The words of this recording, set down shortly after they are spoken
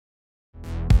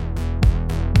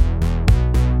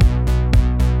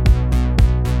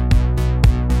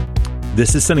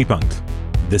This is Cinepunked.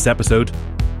 This episode,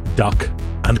 Duck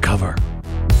and Cover.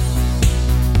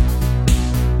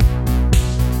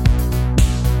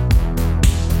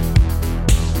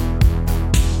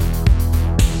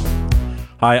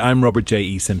 Hi, I'm Robert J.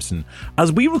 E. Simpson.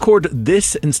 As we record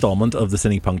this instalment of the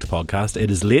Cinepunked podcast, it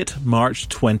is late March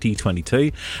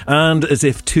 2022, and as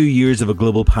if 2 years of a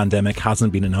global pandemic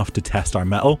hasn't been enough to test our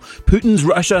mettle, Putin's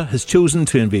Russia has chosen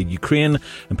to invade Ukraine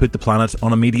and put the planet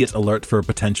on immediate alert for a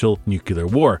potential nuclear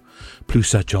war.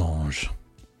 Plus ça change.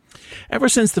 Ever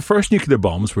since the first nuclear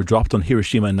bombs were dropped on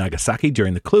Hiroshima and Nagasaki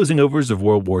during the closing overs of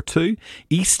World War II,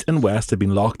 East and West have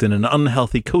been locked in an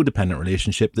unhealthy codependent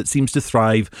relationship that seems to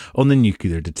thrive on the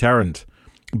nuclear deterrent.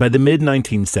 By the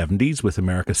mid-1970s, with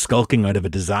America skulking out of a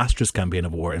disastrous campaign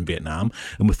of war in Vietnam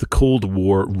and with the Cold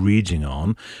War raging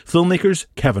on, filmmakers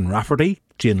Kevin Rafferty,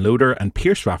 Jane Loder and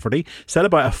Pierce Rafferty set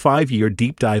about a 5-year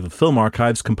deep dive of film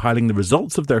archives, compiling the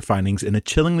results of their findings in a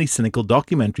chillingly cynical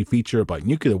documentary feature about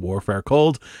nuclear warfare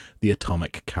called The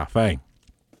Atomic Cafe.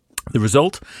 The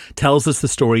result tells us the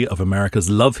story of America's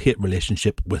love-hate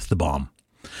relationship with the bomb.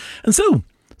 And so,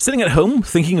 sitting at home,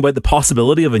 thinking about the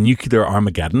possibility of a nuclear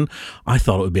Armageddon, I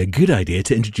thought it would be a good idea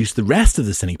to introduce the rest of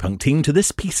the Cinepunked team to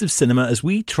this piece of cinema as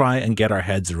we try and get our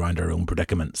heads around our own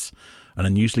predicaments. And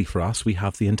unusually for us, we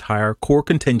have the entire core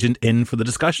contingent in for the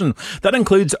discussion. That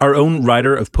includes our own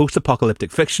writer of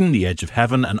post-apocalyptic fiction, The Edge of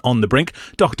Heaven and On the Brink,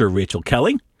 Dr. Rachel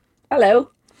Kelly.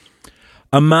 Hello.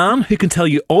 A man who can tell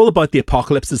you all about the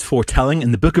apocalypse's foretelling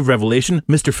in the Book of Revelation,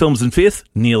 Mr. Films and Faith,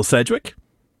 Neil Sedgwick.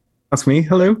 That's me.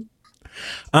 Hello.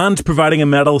 And providing a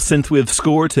metal synthwave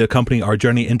score to accompany our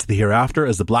journey into the hereafter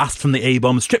as the blast from the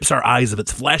A-bomb strips our eyes of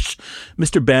its flesh,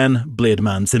 Mr. Ben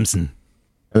Blademan Simpson.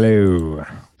 Hello.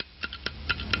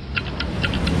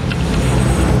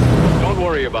 Don't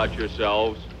worry about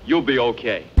yourselves. You'll be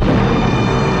okay.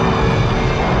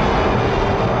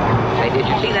 Hey, did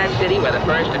you see that city where the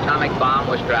first atomic bomb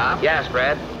was dropped? Yes,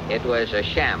 Fred. It was a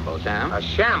shambles, huh? A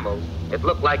shambles? It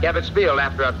looked like Ebbets Field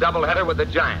after a doubleheader with the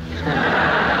Giants.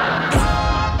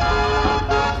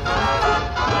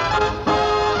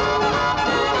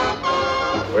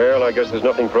 Well, I guess there's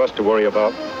nothing for us to worry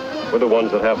about. We're the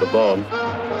ones that have the bomb.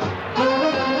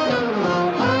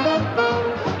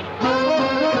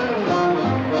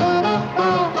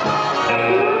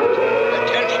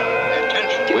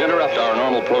 Attention. We interrupt our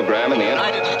normal program in the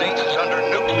United States is under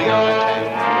nuclear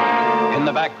attack. In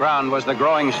the background was the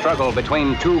growing struggle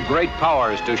between two great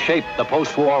powers to shape the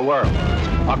post-war world.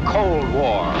 A Cold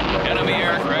War. Enemy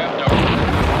aircraft are...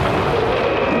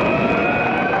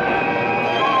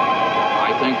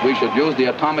 I think we should use the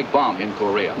atomic bomb in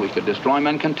Korea. We could destroy them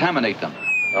and contaminate them.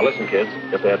 Now listen, kids.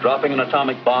 If they're dropping an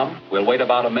atomic bomb, we'll wait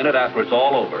about a minute after it's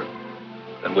all over.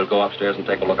 Then we'll go upstairs and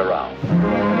take a look around.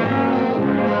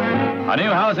 A new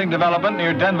housing development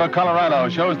near Denver, Colorado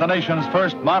shows the nation's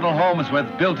first model homes with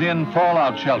built-in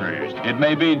fallout shelters. It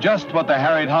may be just what the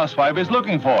harried housewife is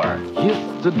looking for.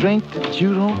 It's the drink that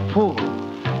you don't pour.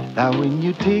 Now when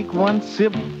you take one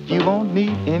sip, you won't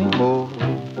need any more.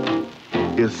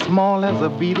 As small as a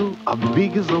beetle, as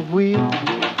big as a wheel.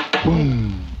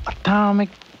 Boom, atomic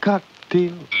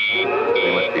cocktail. We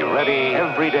must be ready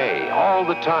every day, all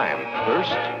the time.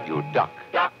 First, you duck.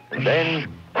 And then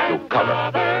you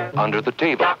cover. Under the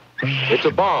table. It's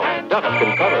a bomb. Duck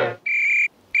and cover.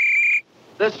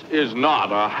 This is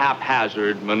not a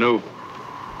haphazard maneuver.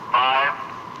 5,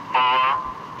 4,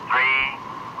 3,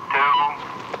 2,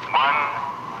 1.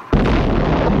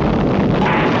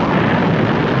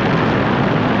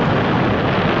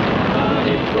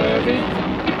 Nobody's worried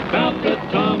about the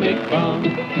atomic bomb,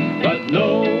 but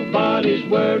nobody's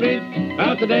worried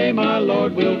about the day my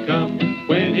Lord will come,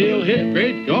 when he'll hit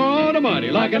great God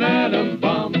Almighty like an atom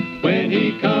bomb. When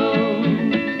he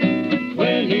comes,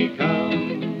 when he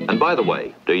comes. And by the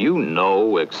way, do you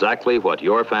know exactly what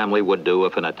your family would do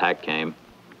if an attack came?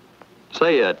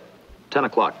 Say at 10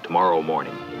 o'clock tomorrow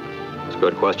morning. It's a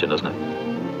good question, isn't it?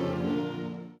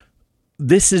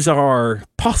 This is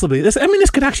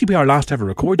this could actually be our last ever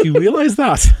record. Do you realise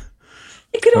that?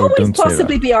 It could always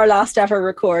possibly be our last ever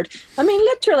record. I mean,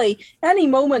 literally, any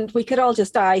moment we could all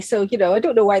just die. So, I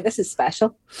don't know why this is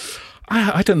special.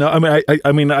 I don't know.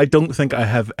 I mean, I don't think I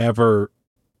have ever...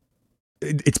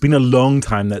 It's been a long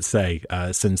time, let's say,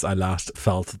 since I last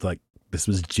felt like this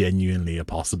was genuinely a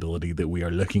possibility that we are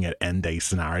looking at end-day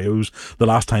scenarios. The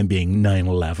last time being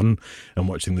 9/11 and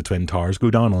watching the Twin Towers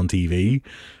go down on TV.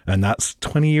 And that's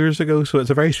 20 years ago, so it's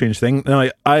a very strange thing. Now,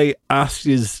 I asked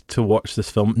you to watch this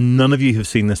film. None of you have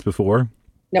seen this before.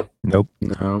 Nope.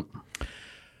 No.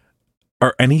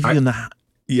 Are any of you in the...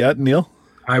 Yeah, Neil?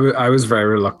 I was very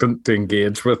reluctant to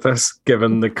engage with this,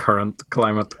 given the current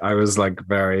climate. I was like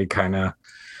very kind of,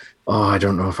 I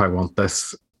don't know if I want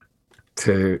this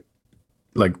to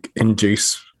like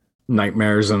induce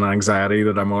nightmares and anxiety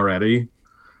that I'm already,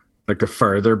 like to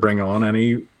further bring on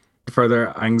any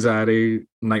further anxiety,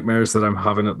 nightmares that I'm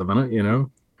having at the minute, you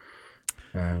know?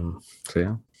 So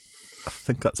yeah. I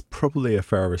think that's probably a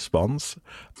fair response.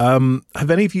 Have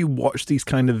any of you watched these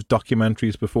kind of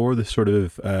documentaries before, this sort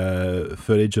of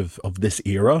footage of this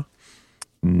era?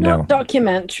 No. Not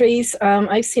documentaries.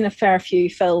 I've seen a fair few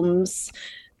films.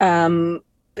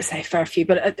 Say fair few,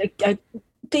 but a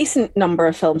decent number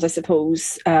of films, I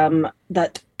suppose,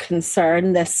 that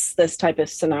concern this type of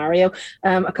scenario.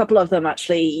 A couple of them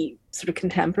actually sort of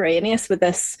contemporaneous with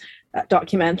this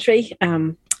documentary.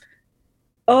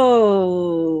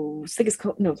 I think it's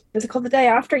called, no, is it called The Day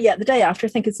After? Yeah, The Day After. I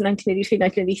think it's 1982,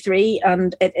 1983,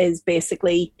 and it is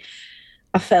basically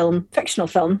a fictional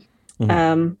film,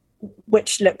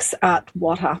 which looks at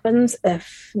what happens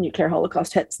if nuclear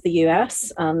holocaust hits the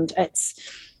US, and it's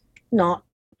not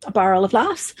a barrel of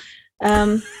laughs.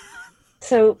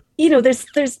 So, you know,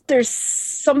 there's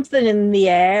something in the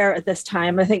air at this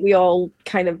time. I think we all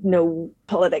kind of know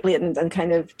politically and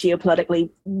kind of geopolitically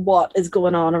what is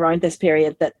going on around this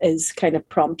period that is kind of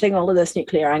prompting all of this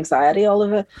nuclear anxiety all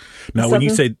of it. Now, when you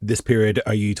say this period,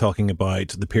 are you talking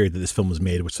about the period that this film was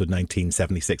made, which was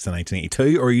 1976 to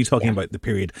 1982, or are you talking about the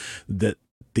period that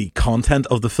the content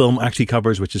of the film actually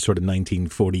covers, which is sort of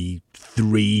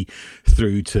 1943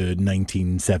 through to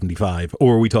 1975?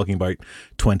 Or are we talking about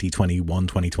 2021,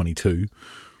 2022?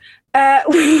 I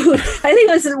think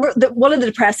one of the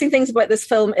depressing things about this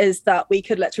film is that we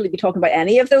could literally be talking about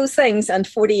any of those things, and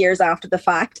 40 years after the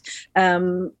fact,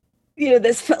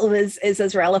 this film is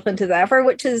as relevant as ever,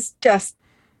 which is just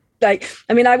like,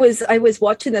 I mean, I was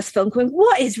watching this film going,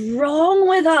 what is wrong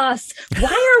with us?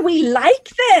 Why are we like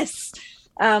this?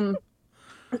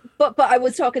 But I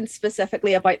was talking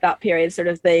specifically about that period, sort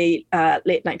of the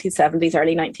late 1970s,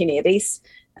 early 1980s,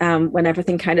 when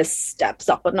everything kind of steps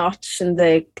up a notch and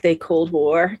the Cold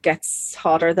War gets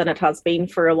hotter than it has been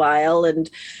for a while,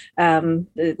 and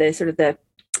the sort of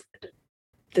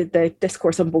the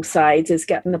discourse on both sides is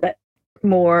getting a bit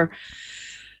more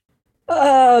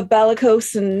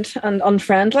bellicose and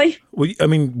unfriendly. Well, I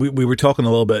mean, we were talking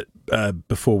a little bit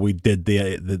before we did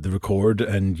the record,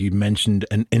 and you mentioned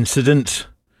an incident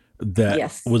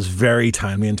that was very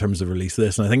timely in terms of release of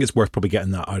this, and I think it's worth probably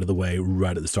getting that out of the way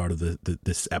right at the start of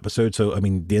this episode. So, I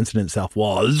mean, the incident itself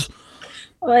was...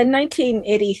 Well, in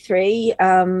 1983,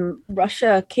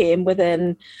 Russia came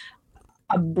within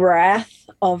a breath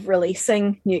of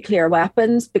releasing nuclear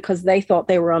weapons because they thought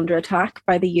they were under attack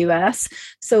by the US.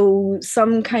 So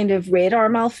some kind of radar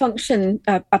malfunction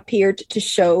appeared to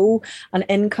show an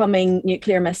incoming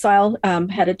nuclear missile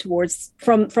headed towards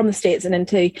from the States and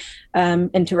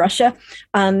into Russia.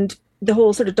 And the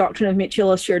whole sort of doctrine of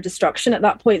mutual assured destruction at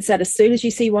that point said, as soon as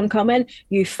you see one coming,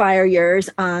 you fire yours.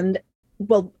 And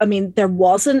well, I mean, there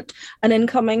wasn't an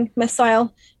incoming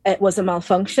missile. It was a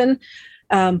malfunction.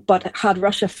 But had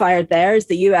Russia fired theirs,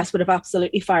 the US would have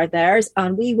absolutely fired theirs,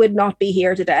 and we would not be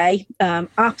here today.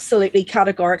 Absolutely,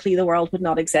 categorically, the world would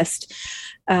not exist,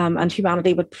 and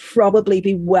humanity would probably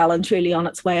be well and truly on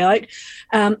its way out.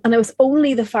 And it was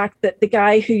only the fact that the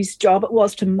guy whose job it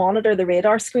was to monitor the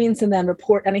radar screens and then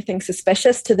report anything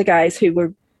suspicious to the guys who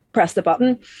were pressed the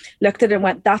button, looked at it and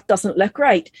went, that doesn't look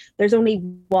right. There's only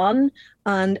one,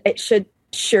 and it should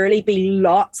surely be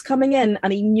lots coming in.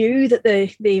 And he knew that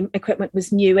the equipment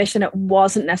was newish and it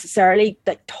wasn't necessarily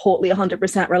like totally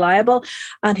 100% reliable,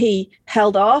 and he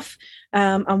held off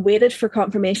and waited for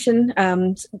confirmation,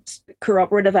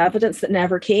 corroborative evidence that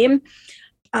never came.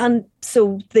 And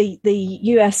so the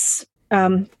US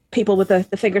people with the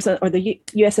fingers on, or the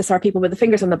USSR people with the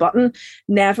fingers on the button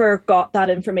never got that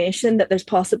information that there's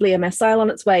possibly a missile on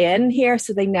its way in here,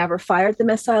 so they never fired the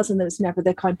missiles, and there was never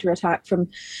the counterattack from.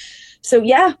 So,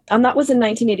 yeah, and that was in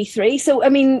 1983. So, I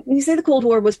mean, you say the Cold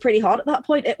War was pretty hot at that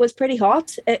point. It was pretty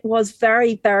hot. It was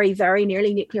very, very, very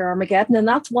nearly nuclear Armageddon, and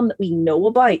that's one that we know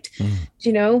about,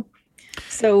 you know?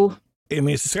 So... I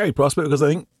mean, it's a scary prospect because I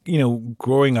think, you know,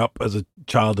 growing up as a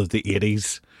child of the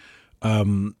 80s,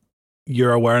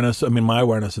 your awareness, I mean, my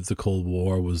awareness of the Cold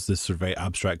War was this sort of very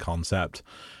abstract concept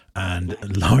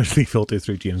and largely filtered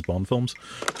through James Bond films.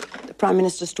 The Prime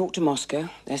Minister's talked to Moscow.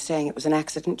 They're saying it was an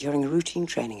accident during a routine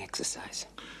training exercise.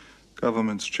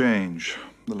 Governments change.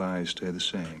 The lies stay the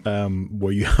same.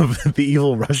 Where you have the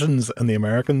evil Russians and the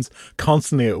Americans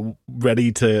constantly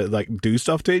ready to like do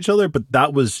stuff to each other, but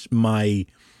that was my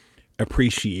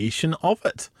appreciation of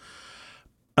it.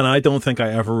 And I don't think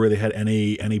I ever really had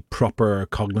any proper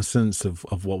cognizance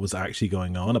of what was actually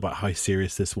going on, about how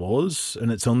serious this was.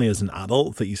 And it's only as an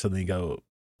adult that you suddenly go,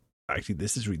 actually,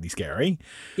 this is really scary.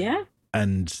 Yeah.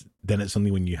 And then it's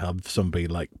only when you have somebody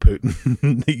like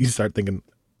Putin that you start thinking,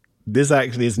 this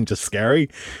actually isn't just scary.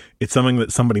 It's something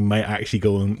that somebody might actually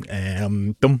go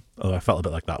and dumb. Oh, I felt a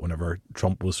bit like that whenever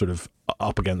Trump was sort of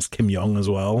up against Kim Jong as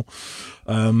well.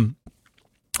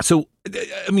 So,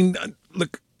 I mean,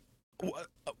 look,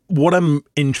 what I'm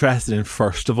interested in,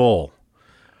 first of all,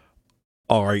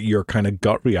 are your kind of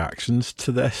gut reactions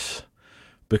to this,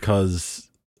 because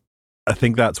I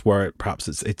think that's where perhaps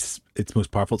it's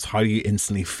most powerful. It's how you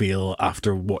instantly feel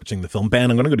after watching the film.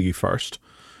 Ben, I'm going to go to you first.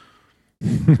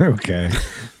 Okay.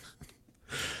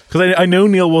 Because I know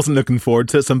Neil wasn't looking forward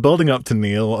to it, so I'm building up to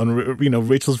Neil, and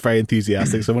Rachel's very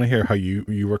enthusiastic, so I want to hear how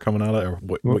you were coming at it, or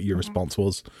what your response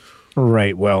was.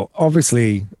 Right. Well,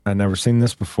 obviously, I'd never seen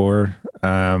this before,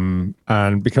 and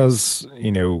because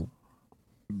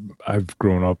I've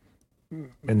grown up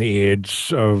in the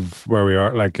age of where we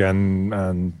are, like, and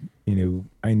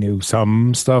I know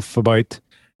some stuff about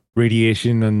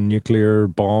radiation and nuclear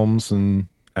bombs and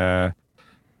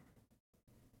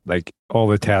like all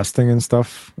the testing and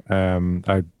stuff.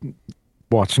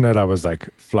 Watching it, I was like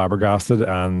flabbergasted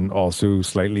and also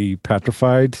slightly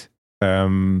petrified.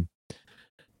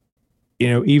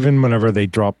 Even whenever they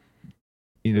drop,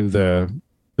 the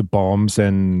bombs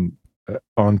on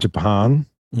Japan,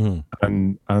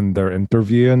 and they're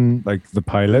interviewing like the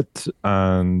pilot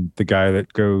and the guy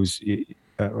that goes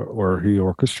or who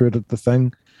orchestrated the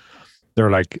thing, they're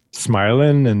like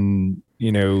smiling and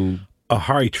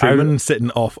Harry Truman sitting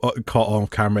caught on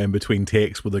camera in between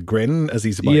takes with a grin as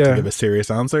he's about to give a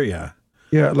serious answer. Yeah.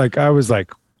 Like I was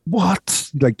like, what?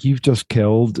 Like, you've just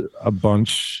killed a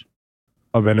bunch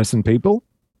of innocent people?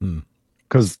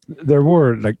 Because there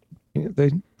were like,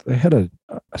 they had a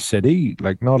city,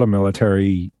 like not a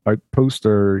military outpost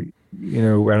or,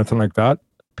 anything like that.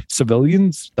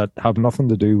 Civilians that have nothing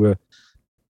to do with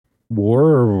war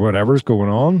or whatever's going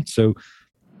on. So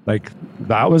like,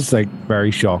 that was like very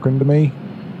shocking to me.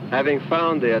 Having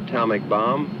found the atomic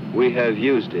bomb, we have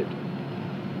used it.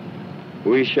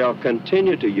 We shall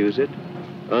continue to use it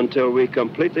until we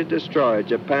completely destroy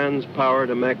Japan's power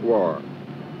to make war.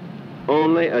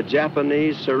 Only a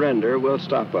Japanese surrender will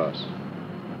stop us.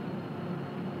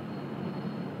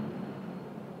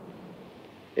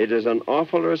 It is an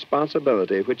awful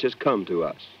responsibility which has come to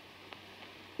us.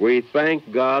 We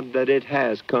thank God that it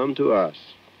has come to us,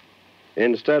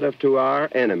 instead of to our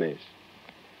enemies.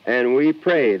 And we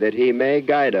pray that he may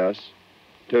guide us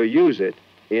to use it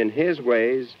in his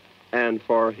ways and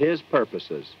for his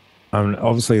purposes.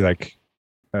 Obviously, like,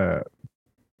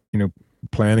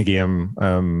 playing a game,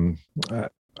 I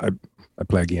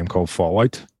play a game called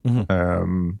Fallout.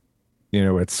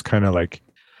 It's kind of like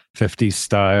 50s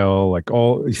style, like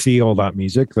you see all that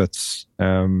music that's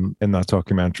in that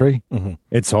documentary.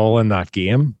 It's all in that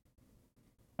game.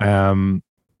 And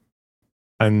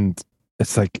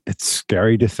it's like, it's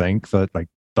scary to think that like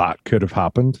that could have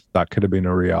happened. That could have been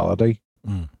a reality.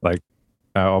 Like,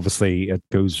 obviously it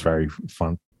goes very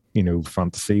fun,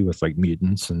 fantasy with like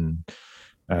mutants and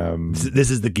this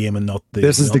is the game and not the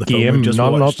this is the game,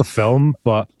 not the film.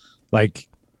 But like,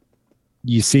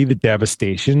 you see the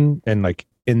devastation in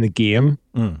the game.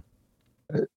 And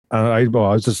I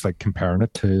was just like comparing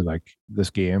it to like this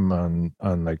game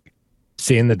and like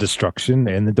seeing the destruction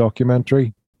in the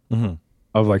documentary.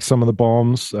 Of like some of the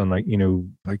bombs and like,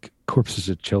 like corpses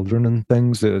of children and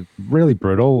things. It's really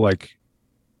brutal. Like,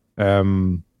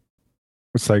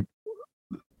 it's like,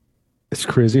 it's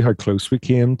crazy how close we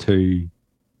came to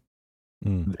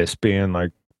this being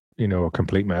like, a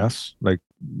complete mess, like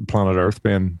planet Earth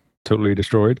being totally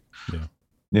destroyed.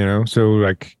 So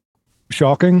like,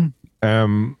 shocking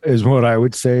is what I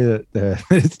would say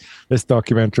that this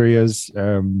documentary is.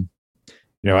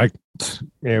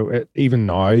 Even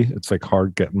now it's like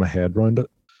hard getting my head around it.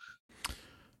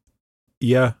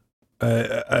 Yeah.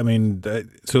 I mean,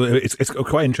 so it's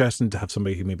quite interesting to have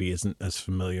somebody who maybe isn't as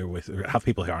familiar with, or have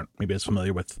people who aren't maybe as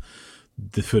familiar with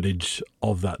the footage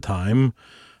of that time,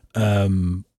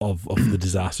 of the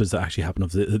disasters that actually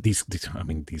happened, of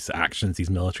these actions, these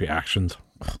military actions.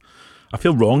 I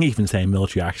feel wrong even saying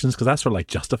military actions, because that sort of like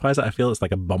justifies it. I feel it's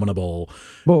like abominable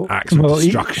acts of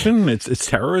destruction. It's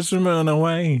terrorism in a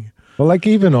way. Well, like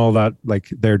even all that, like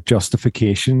their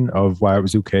justification of why it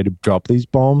was okay to drop these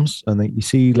bombs, and then you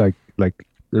see like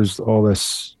there's all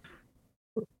this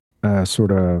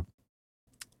sort of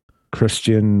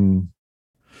Christian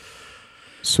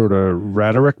sort of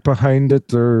rhetoric behind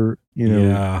it, or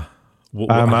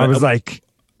I was like,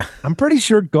 I'm pretty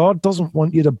sure God doesn't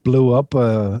want you to blow up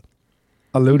a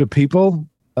load of people.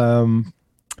 You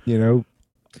know,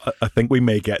 I think we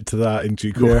may get to that in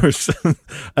due course.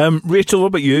 Yeah. Rachel, what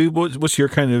about you? What's your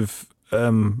kind of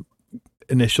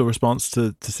initial response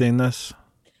to seeing this?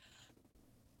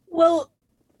 Well,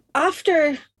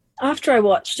 after I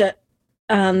watched it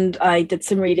and I did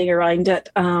some reading around it,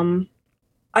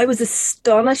 I was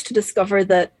astonished to discover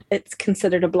that it's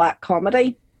considered a black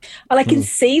comedy. And I can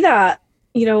see that,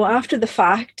 you know, after the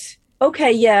fact.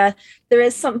 Okay, yeah, there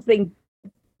is something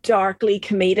darkly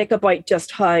comedic about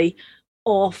just how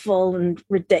awful and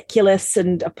ridiculous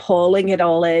and appalling it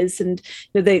all is, and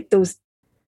you know, those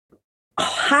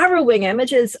harrowing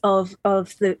images of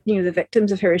the, you know, the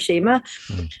victims of Hiroshima,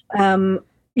 you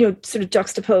know, sort of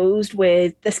juxtaposed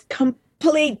with this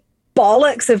complete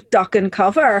bollocks of duck and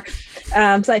cover.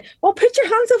 It's like, well, put your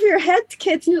hands over your head,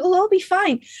 kids, and it'll all be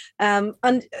fine. And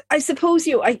I suppose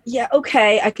I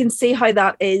can see how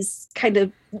that is kind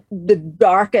of the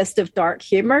darkest of dark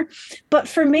humor. But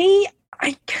for me,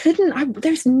 I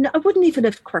wouldn't even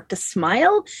have quirked a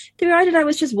smile throughout it. I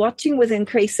was just watching with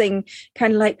increasing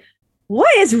kind of like,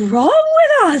 what is wrong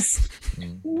with us?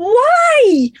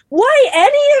 Why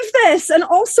any of this? And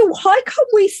also, how come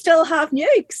we still have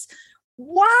nukes?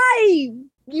 Why?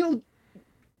 You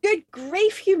good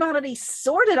grief, humanity,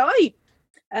 sort it out.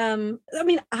 I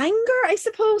mean, anger, I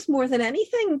suppose, more than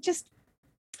anything. Just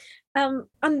and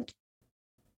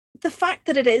the fact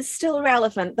that it is still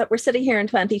relevant, that we're sitting here in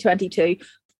 2022,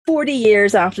 40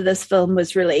 years after this film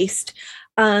was released,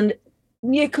 and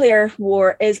nuclear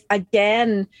war is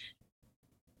again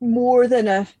more than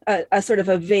a sort of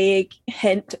a vague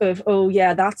hint of, oh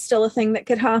yeah, that's still a thing that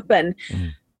could happen.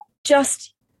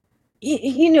 Just,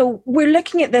 you know, we're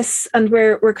looking at this and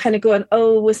we're kind of going,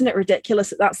 oh, wasn't it ridiculous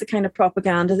that that's the kind of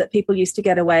propaganda that people used to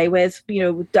get away with, you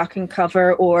know, duck and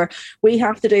cover, or we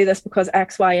have to do this because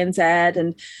X, Y, and Z,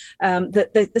 and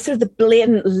the sort of the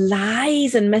blatant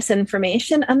lies and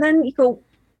misinformation. And then you go,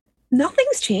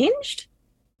 nothing's changed.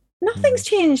 Nothing's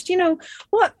changed. You know,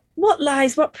 what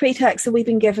lies, what pretexts have we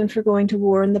been given for going to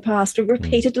war in the past, or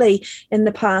repeatedly in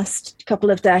the past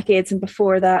couple of decades and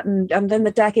before that, and then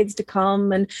the decades to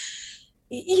come? And,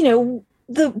 you know,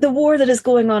 the war that is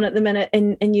going on at the minute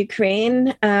in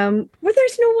Ukraine, where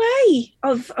there's no way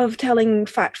of telling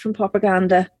fact from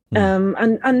propaganda.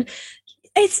 And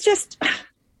it's just...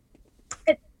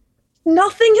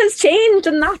 nothing has changed,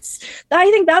 and I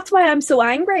think that's why I'm so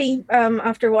angry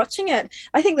after watching it.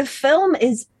 I think the film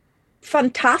is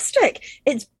fantastic.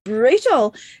 It's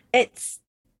brutal. It's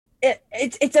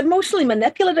emotionally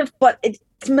manipulative, but it's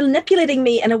manipulating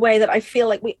me in a way that I feel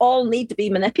like we all need to be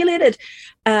manipulated.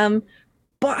 But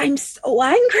I'm so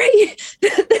angry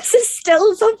that this is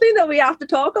still something that we have to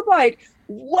talk about.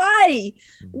 Why?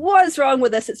 What is wrong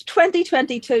with this? It's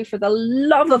 2022. For the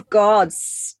love of God,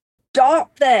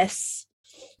 stop this.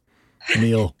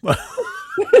 Neil.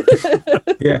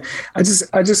 Yeah, I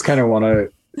just kind of want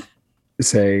to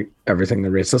say everything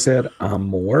that Rachel said and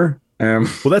more. Well,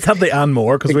 let's have the and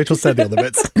more, because Rachel said the other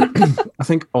bits. I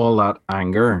think all that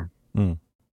anger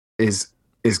is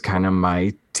kind of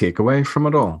my takeaway from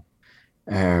it all.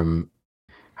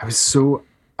 I was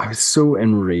so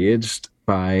enraged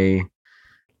by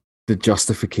the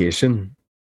justification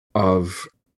of,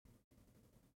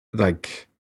 like,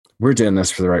 we're doing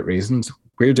this for the right reasons.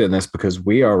 We're doing this because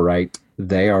we are right,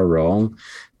 they are wrong.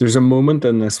 There's a moment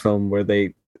in this film where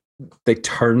they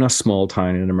turn a small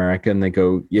town in America and they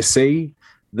go, you see,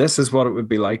 this is what it would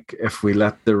be like if we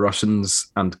let the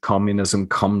Russians and communism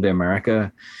come to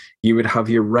America. You would have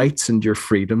your rights and your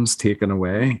freedoms taken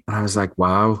away. And I was like,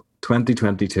 wow,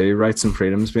 2022, rights and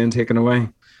freedoms being taken away.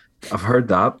 I've heard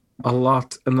that a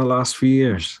lot in the last few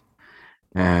years.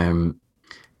 And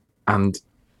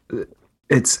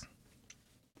it's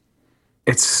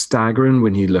staggering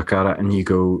when you look at it and you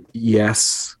go,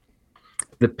 yes,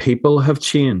 the people have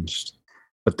changed,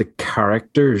 but the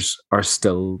characters are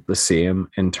still the same,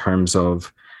 in terms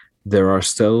of there are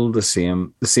still the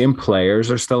same players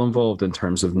are still involved in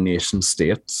terms of nation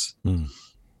states.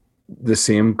 The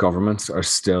same governments are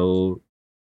still,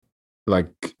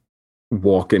 like,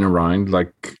 walking around,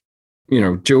 like, you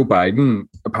know, Joe Biden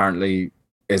apparently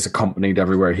is accompanied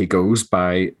everywhere he goes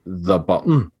by the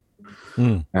button.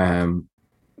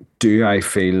 Do I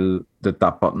feel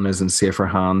that button is in safer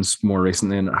hands more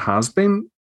recently than it has been?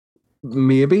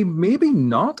 Maybe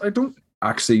not. I don't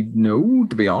actually know,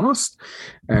 to be honest.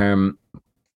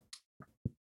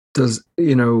 Does,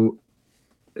 you know,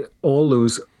 all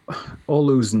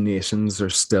those nations are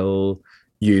still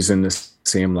using the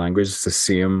same language, the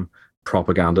same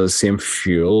propaganda, the same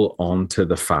fuel onto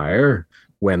the fire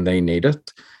when they need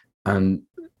it. And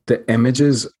the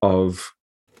images of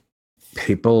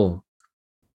people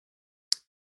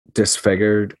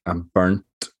disfigured and burnt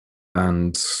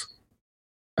and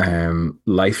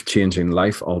life-changing,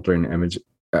 life-altering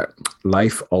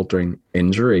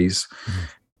injuries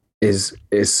is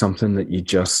something that you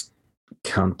just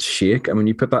can't shake. And when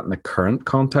you put that in the current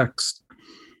context,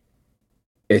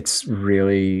 it's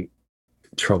really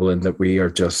troubling that we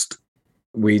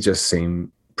just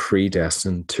seem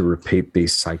predestined to repeat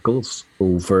these cycles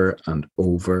over and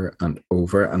over and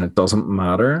over, and it doesn't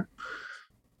matter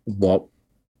what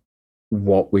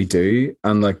we do.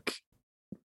 And like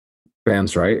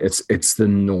Ben's right, it's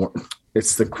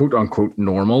the quote unquote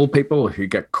normal people who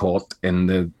get caught in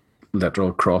the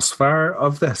literal crossfire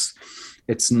of this.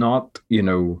 It's not,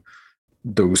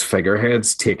 those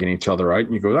figureheads taking each other out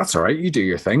and you go, that's all right, you do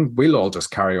your thing, we'll all just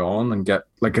carry on and get,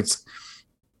 like, it's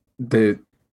the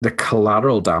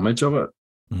collateral damage of it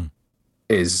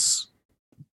is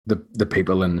the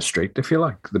people in the street, if you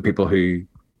like, the people who,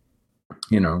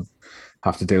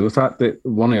 have to deal with that.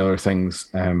 One of the other things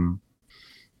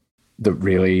that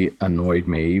really annoyed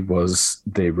me was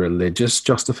the religious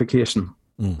justification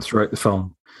throughout the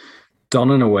film, done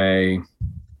in a way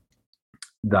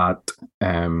that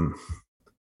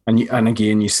and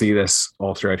again, you see this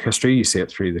all throughout history. You see it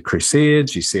through the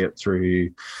Crusades, you see it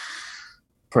through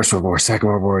First World War, Second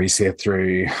World War, you see it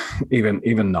through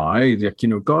even now. Like,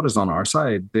 God is on our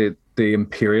side. The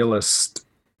imperialist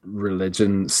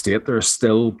religion state, there are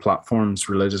still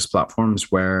religious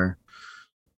platforms where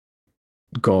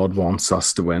God wants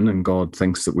us to win and God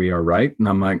thinks that we are right. And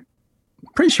I'm like,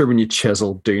 pretty sure when you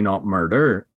chisel "do not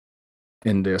murder"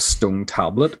 into a stone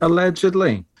tablet,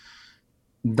 allegedly,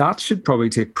 that should probably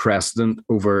take precedent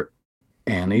over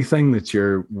anything that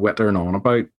you're whittering on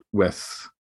about with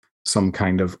some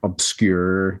kind of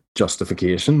obscure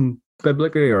justification,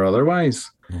 biblically or otherwise.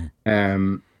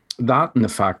 That and the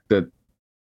fact that,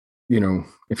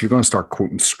 if you're going to start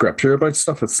quoting scripture about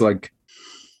stuff, it's like,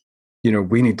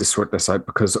 we need to sort this out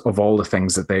because of all the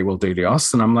things that they will do to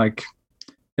us. And I'm like,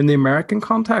 in the American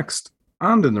context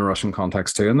and in the Russian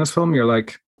context too, in this film, you're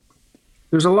like,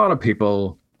 there's a lot of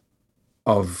people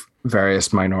of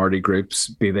various minority groups,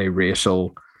 be they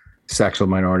racial, sexual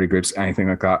minority groups, anything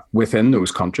like that, within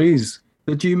those countries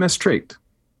that you mistreat.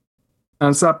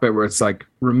 And it's that bit where it's like,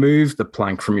 remove the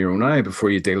plank from your own eye before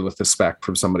you deal with the speck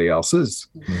from somebody else's.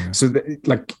 Yeah. So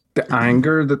the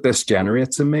anger that this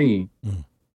generates in me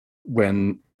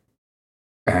when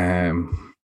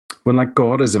like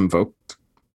God is invoked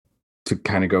to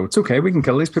kind of go, it's okay, we can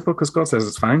kill these people because God says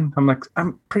it's fine. I'm like,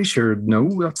 I'm pretty sure, no,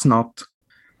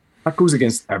 that goes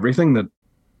against everything that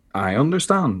I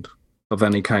understand of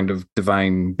any kind of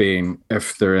divine being,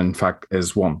 if there in fact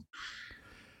is one.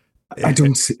 I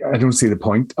don't see the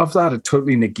point of that. It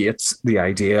totally negates the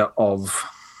idea of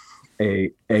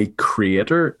a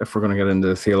creator, if we're going to get into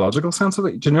the theological sense of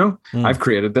it. I've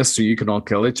created this so you can all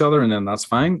kill each other and then that's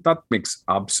fine. That makes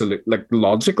absolute,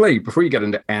 logically, before you get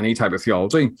into any type of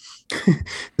theology,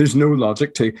 there's no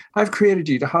logic to, I've created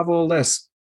you to have all this,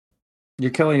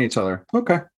 you're killing each other.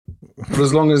 Okay. But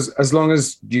as long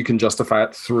as you can justify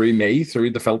it through me,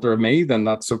 through the filter of me, then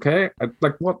that's okay.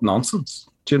 What nonsense,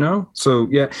 So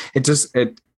yeah, it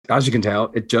as you can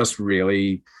tell, it just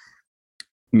really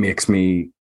makes me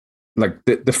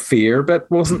the fear bit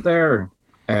wasn't there,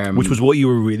 which was what you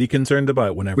were really concerned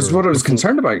about. Was what I was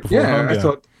concerned about. Yeah,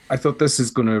 I thought this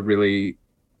is going to really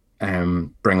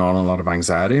bring on a lot of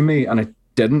anxiety in me, and it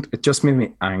didn't. It just made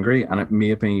me angry, and it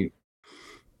made me,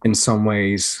 in some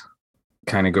ways,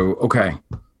 kind of go, okay,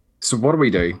 so what do we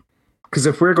do? Because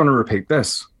if we're going to repeat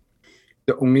this,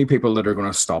 the only people that are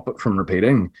going to stop it from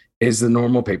repeating is the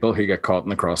normal people who get caught in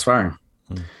the crossfire.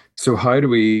 So how do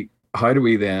we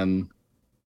then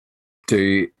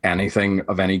do anything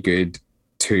of any good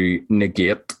to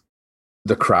negate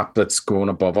the crap that's going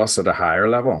above us at a higher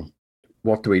level?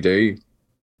 What do we do?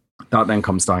 That then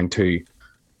comes down to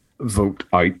vote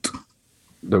out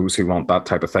those who want that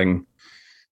type of thing,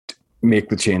 make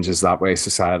the changes that way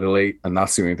societally, and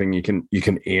that's the only thing you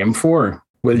can aim for.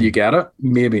 Will you get it?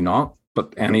 Maybe not,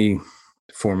 but any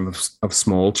form of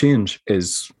small change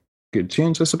is good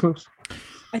change, I suppose.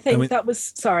 I think that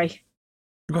was sorry.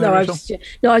 I was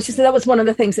just that was one of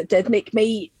the things that did make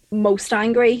me most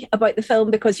angry about the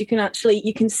film, because you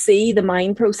can see the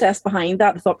mind process behind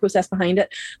that, the thought process behind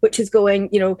it, which is going,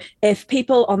 if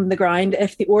people on the ground,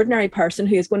 if the ordinary person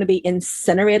who is going to be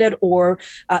incinerated or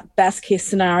at best case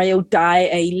scenario die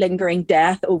a lingering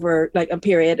death over a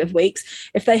period of weeks,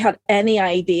 if they had any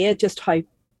idea just how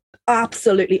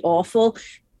absolutely awful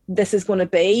this is going to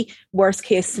be worst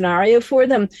case scenario for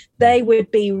them, they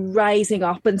would be rising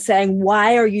up and saying,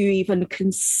 why are you even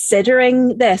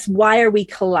considering this? Why are we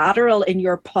collateral in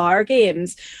your power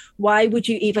games? Why would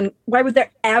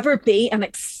there ever be an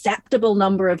acceptable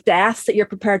number of deaths that you're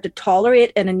prepared to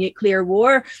tolerate in a nuclear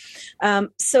war?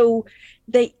 So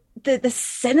the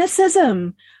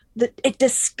cynicism, that it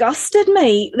disgusted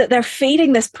me that they're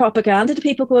feeding this propaganda to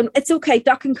people, going, it's okay,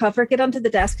 duck and cover, get under the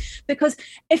desk. Because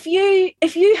if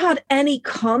you had any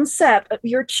concept of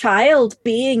your child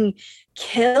being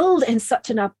killed in such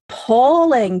an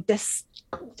appalling,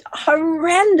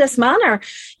 horrendous manner,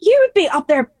 you would be up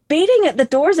there beating at the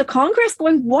doors of Congress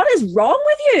going, what is wrong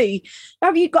with you?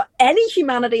 Have you got any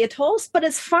humanity at all? But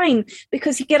it's fine,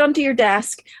 because you get under your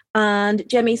desk and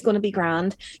Jimmy's going to be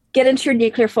grand. Get into your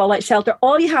nuclear fallout shelter.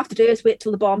 All you have to do is wait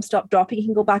till the bombs stop dropping. You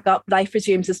can go back up. Life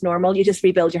resumes as normal. You just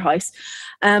rebuild your house.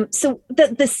 So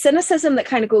the cynicism that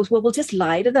kind of goes, well, we'll just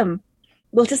lie to them.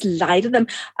 We'll just lie to them.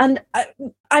 And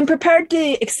I'm prepared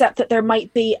to accept that there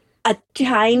might be a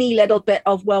tiny little bit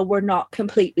of, well, we're not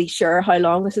completely sure how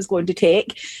long this is going to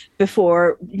take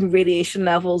before radiation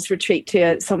levels retreat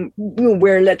to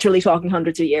we're literally talking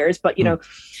hundreds of years, but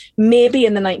maybe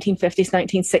in the 1950s,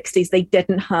 1960s, they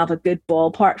didn't have a good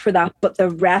ballpark for that, but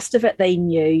the rest of it they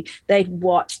knew. They'd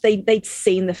watched, they'd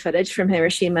seen the footage from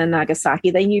Hiroshima and Nagasaki.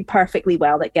 They knew perfectly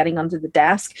well that getting under the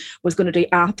desk was going to do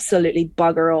absolutely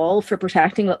bugger all for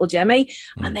protecting little Jimmy,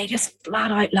 and they just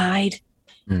flat out lied.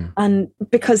 And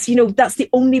because, that's the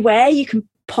only way you can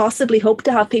possibly hope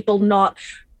to have people not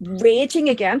raging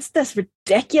against this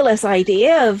ridiculous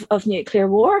idea of nuclear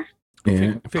war.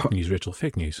 Yeah. Fake news, Rachel,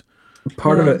 fake news.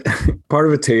 Part of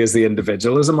it too is the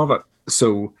individualism of it.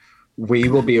 So we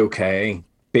will be okay,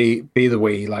 be the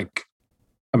way like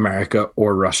America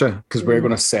or Russia, because we're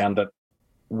going to send it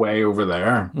way over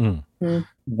there.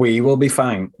 We will be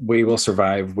fine. We will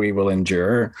survive. We will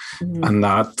endure. And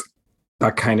that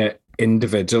kind of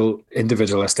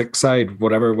individualistic side,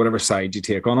 whatever side you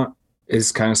take on it,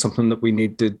 is kind of something that we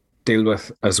need to deal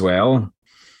with as well,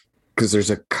 because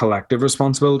there's a collective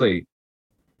responsibility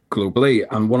globally.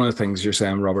 And one of the things you're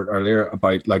saying, Robert, earlier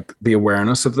about like the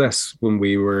awareness of this when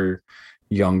we were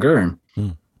younger,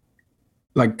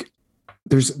 like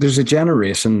there's a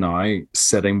generation now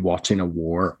sitting watching a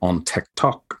war on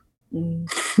TikTok,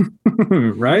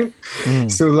 right?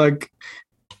 So like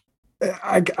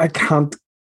I can't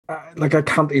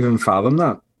even fathom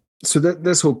that. So that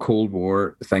this whole Cold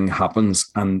War thing happens,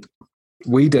 and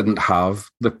we didn't have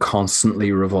the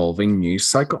constantly revolving news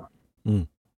cycle.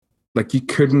 Like you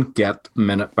couldn't get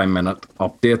minute by minute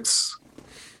updates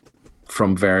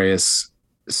from various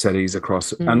cities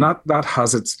across, and that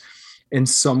has its, in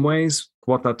some ways,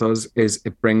 what that does is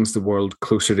it brings the world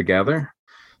closer together.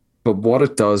 But what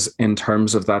it does in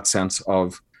terms of that sense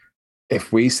of,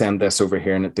 if we send this over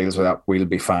here and it deals with that, we'll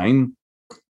be fine.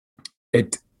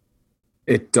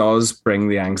 It does bring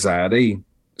the anxiety.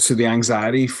 So the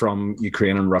anxiety from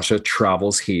Ukraine and Russia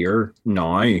travels here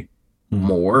now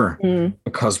more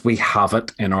because we have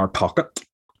it in our pocket.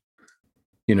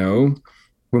 When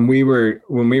we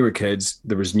were kids,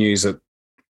 there was news at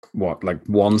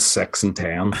 1, 6, and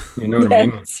 10. You know what I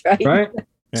mean? Right?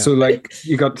 Yeah. So like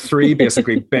you got 3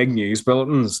 basically big news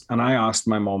bulletins, and I asked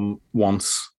my mom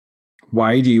once,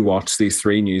 why do you watch these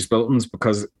 3 news bulletins?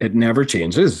 Because it never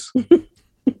changes.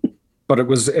 But it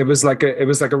was like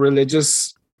a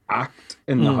religious act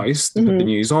in the house to put the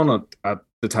news on at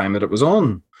the time that it was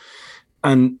on.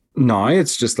 And now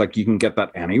it's just like you can get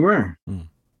that anywhere.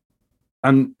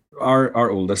 And our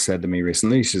oldest said to me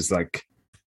recently, she's like,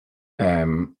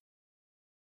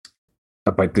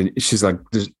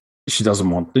 she doesn't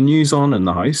want the news on in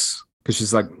the house, because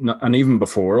she's like, and even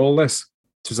before all this,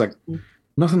 she's like,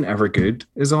 nothing ever good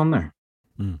is on there,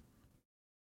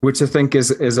 which I think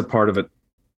is a part of it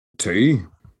too.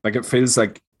 Like it feels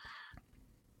like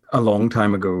a long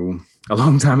time ago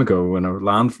in a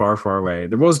land far, far away,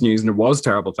 there was news and there was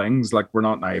terrible things. Like, we're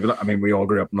not naive. I mean, we all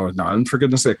grew up in Northern Ireland, for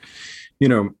goodness sake.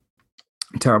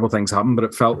 Terrible things happen, but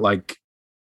it felt like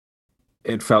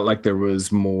there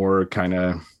was more kind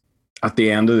of at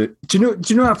the end of the. Do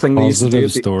you know that thing they used to do?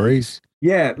 Stories.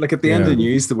 Yeah, like at the end of the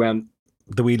news, they went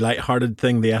the wee light-hearted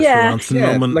thing, the Esperanza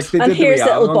moment. Like and here's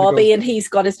little Bobby, and he's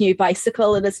got his new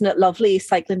bicycle, and isn't it lovely? He's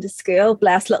cycling to school.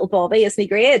 Bless little Bobby, isn't he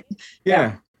great?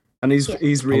 Yeah. And he's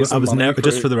raised. I was never,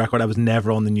 just for the record, I was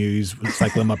never on the news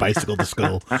cycling my bicycle to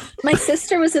school. My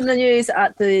sister was in the news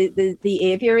at the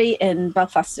aviary in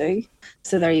Belfast Zoo.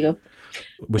 So there you go.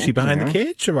 Was she behind the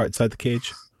cage or outside the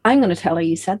cage? I'm going to tell her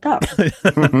you said that.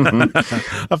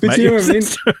 But you know what I mean?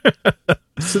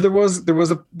 So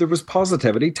there was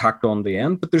positivity tacked on the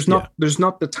end, but there's not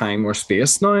the time or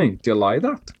space now to allow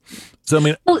that. So I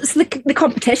mean, well, it's the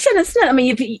competition, isn't it? I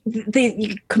mean,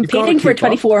 you're competing for a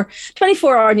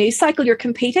 24-hour news cycle. You're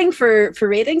competing for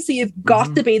ratings, so you've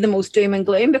got to be the most doom and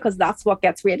gloom because that's what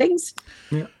gets ratings.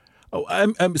 Yeah. Oh,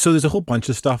 so there's a whole bunch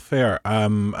of stuff here. I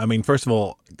mean, first of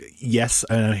all, yes,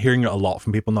 and I'm hearing it a lot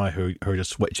from people now who are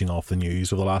just switching off the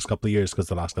news over the last couple of years because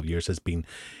the last couple of years has been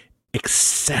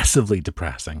excessively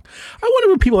depressing. I wonder,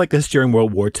 were people like this during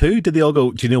World War II? Did they all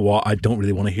go, do you know what? I don't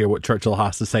really want to hear what Churchill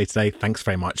has to say today. Thanks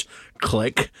very much.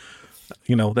 Click.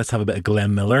 You know, let's have a bit of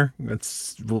Glenn Miller. They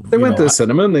went to the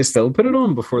cinema and they still put it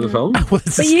on before the film. Well,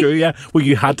 this is true, yeah. Well,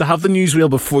 you had to have the newsreel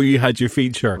before you had your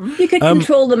feature. You could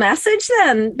control the message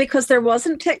then, because there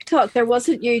wasn't TikTok, there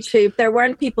wasn't YouTube, there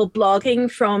weren't people blogging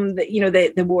from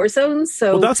the war zones.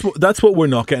 So well, that's what we're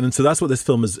not getting, and so that's what this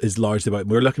film is largely about.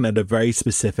 We're looking at a very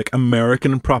specific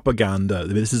American propaganda.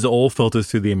 This is all filtered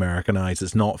through the American eyes.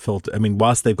 It's not filtered. I mean,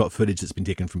 whilst they've got footage that's been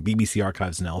taken from BBC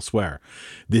archives and elsewhere,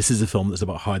 this is a film that's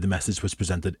about how the message was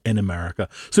presented in America.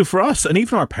 So for us, and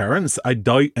even our parents, I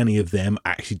doubt any of them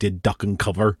actually did duck and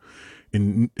cover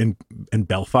in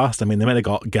Belfast. I mean, they might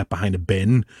have get behind a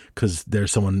bin because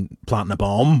there's someone planting a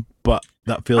bomb, but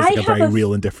that feels like a very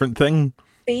real and different thing.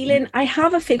 I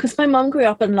have a feeling, because my mum grew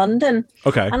up in London.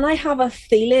 Okay. And I have a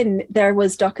feeling there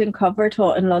was duck and cover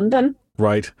taught in London.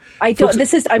 Right. I don't.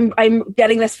 I'm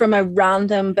getting this from a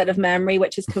random bit of memory,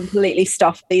 which is completely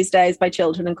stuffed these days by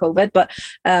children and COVID. But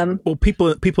well,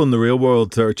 people in the real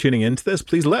world are tuning into this.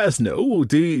 Please let us know.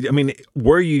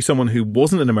 Were you someone who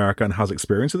wasn't in America and has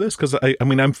experience of this? Because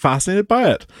I'm fascinated by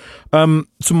it.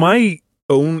 So my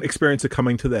own experience of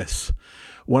coming to this,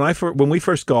 when we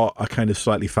first got a kind of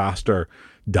slightly faster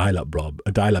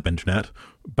dial-up internet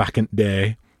back in the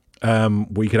day.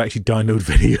 Where you could actually download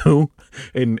video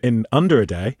in under a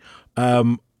day.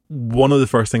 One of the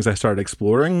first things I started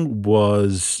exploring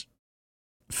was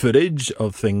footage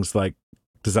of things like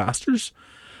disasters.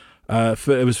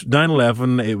 It was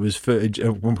 9/11. It was footage. I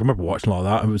remember watching all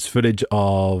that. It was footage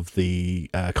of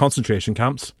the concentration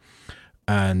camps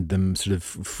and them sort of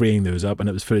freeing those up, and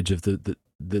it was footage of the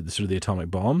sort of the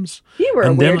atomic bombs. You were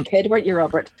a weird kid, weren't you,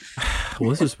 Robert?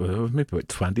 Well, I was maybe about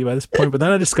 20 by this point, but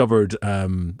then I discovered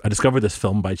this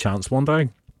film by chance one day,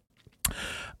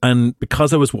 and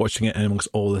because I was watching it amongst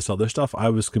all this other stuff, I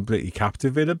was completely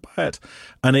captivated by it.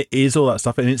 And it is all that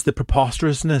stuff, and it's the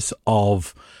preposterousness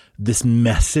of this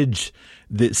message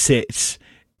that sits,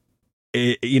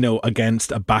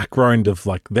 against a background of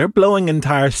like they're blowing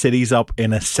entire cities up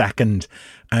in a second,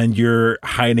 and you're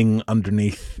hiding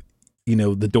underneath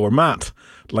the doormat,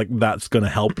 like that's going to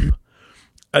help.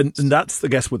 And that's, I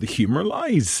guess, where the humor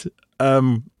lies.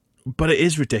 But it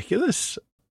is ridiculous.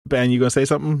 Ben, you going to say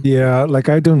something? Yeah, like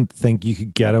I don't think you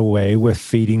could get away with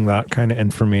feeding that kind of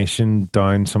information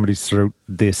down somebody's throat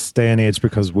this day and age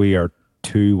because we are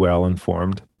too well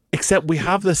informed. Except we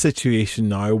have the situation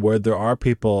now where there are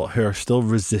people who are still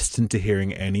resistant to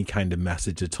hearing any kind of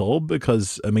message at all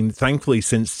because, thankfully,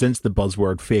 since the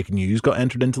buzzword fake news got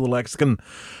entered into the lexicon,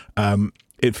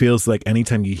 it feels like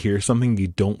anytime you hear something you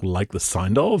don't like the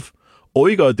sound of, all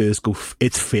you gotta do is go,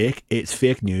 it's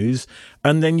fake news,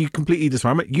 and then you completely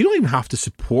disarm it. You don't even have to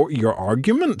support your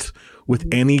argument with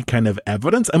any kind of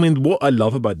evidence. What I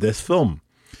love about this film,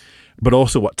 but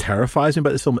also what terrifies me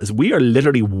about this film, is we are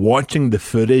literally watching the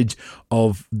footage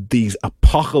of these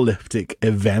apocalyptic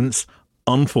events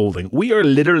unfolding. We are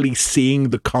literally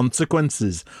seeing the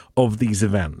consequences of these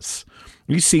events.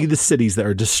 You see the cities that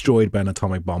are destroyed by an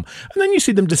atomic bomb, and then you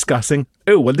see them discussing,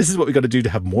 oh, well, this is what we got to do to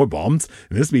have more bombs,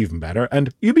 and this will be even better,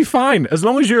 and you'll be fine. As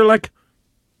long as you're like,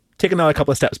 take another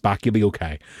couple of steps back, you'll be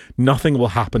okay. Nothing will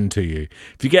happen to you.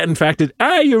 If you get infected,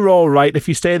 you're all right. If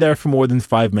you stay there for more than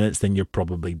 5 minutes, then you're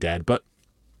probably dead, but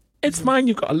it's fine.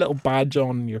 You've got a little badge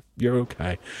on, you're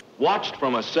okay. Watched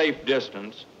from a safe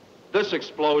distance, this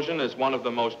explosion is one of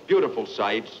the most beautiful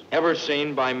sights ever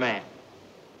seen by man.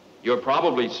 You're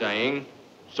probably saying,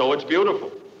 so it's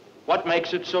beautiful. What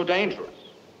makes it so dangerous?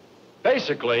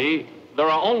 Basically, there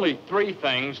are only three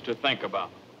things to think about.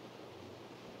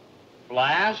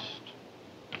 Blast,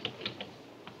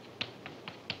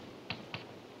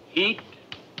 heat,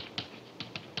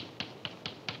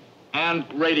 and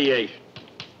radiation.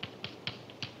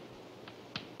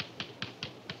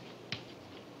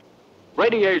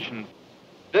 Radiation.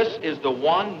 This is the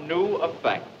one new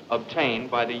effect obtained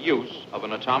by the use of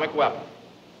an atomic weapon.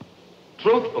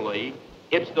 Truthfully,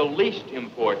 it's the least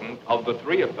important of the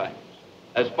three effects.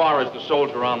 as far as the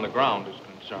soldier on the ground is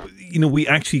concerned. You know, we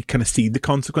actually kind of see the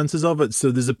consequences of it.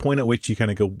 So there's a point at which you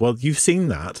kind of go, well, you've seen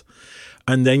that.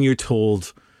 And then you're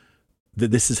told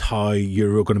that this is how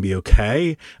you're going to be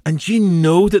okay. And you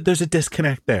know that there's a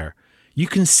disconnect there. You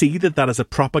can see that that is a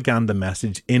propaganda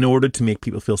message in order to make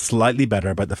people feel slightly better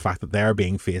about the fact that they're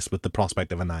being faced with the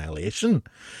prospect of annihilation.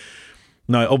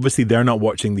 Now, obviously, they're not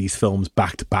watching these films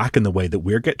back to back in the way that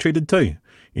we get treated to.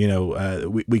 You know,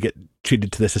 we get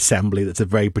treated to this assembly that's a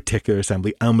very particular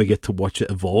assembly, and we get to watch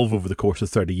it evolve over the course of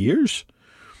 30 years.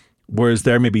 Whereas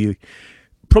they're maybe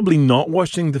probably not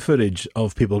watching the footage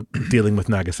of people dealing with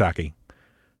Nagasaki,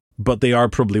 but they are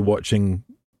probably watching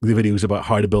the videos about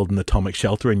how to build an atomic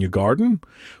shelter in your garden,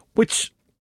 which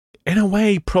in a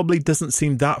way probably doesn't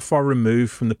seem that far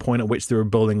removed from the point at which they were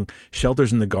building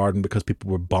shelters in the garden because people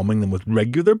were bombing them with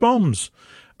regular bombs.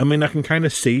 I mean, I can kind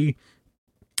of see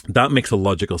that makes a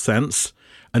logical sense,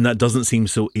 and that doesn't seem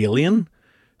so alien.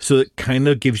 So it kind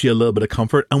of gives you a little bit of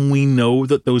comfort. And we know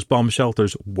that those bomb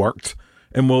shelters worked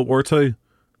in World War II.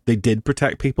 They did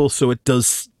protect people. So it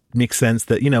does make sense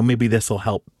that, you know, maybe this will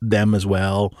help them as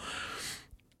well.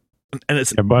 And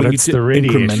it's, but it's the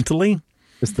radiation. Incrementally.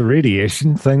 It's the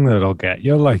radiation thing that'll get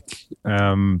you. Like,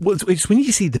 well, it's when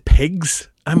you see the pigs.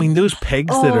 I mean, those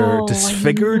pigs that are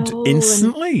disfigured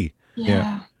instantly.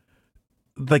 Yeah.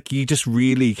 Like, you just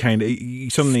really kind of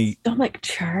suddenly stomach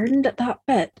churned at that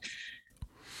bit.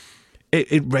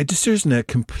 It registers in a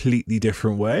completely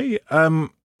different way. I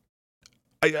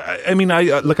mean,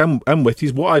 look, I'm with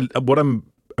you. What I'm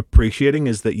appreciating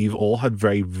is that you've all had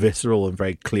very visceral and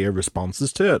very clear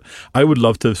responses to it. I would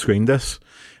love to have screened this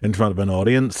in front of an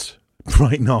audience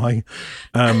right now,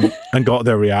 and got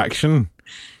their reaction.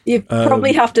 You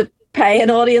probably have to pay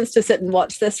an audience to sit and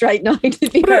watch this right now, to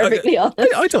be perfectly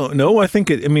honest. I don't know. I think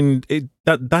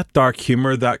that dark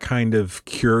humor, that kind of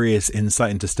curious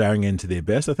insight into staring into the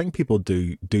abyss, I think people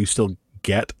do still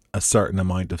get a certain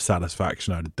amount of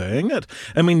satisfaction out of doing it.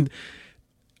 I mean,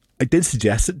 I did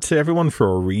suggest it to everyone for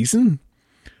a reason,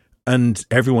 and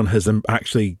everyone has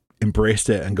actually embraced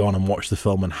it and gone and watched the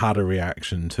film and had a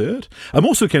reaction to it. I'm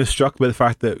also kind of struck by the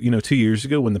fact that, you know, 2 years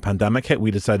ago when the pandemic hit, we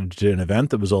decided to do an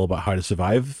event that was all about how to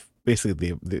survive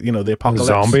basically the apocalypse.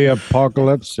 Zombie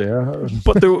apocalypse, yeah.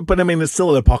 but I mean, it's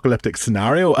still an apocalyptic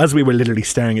scenario, as we were literally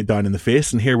staring it down in the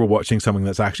face, and here we're watching something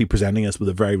that's actually presenting us with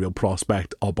a very real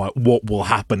prospect about what will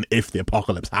happen if the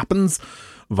apocalypse happens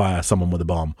via someone with a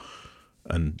bomb.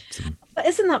 But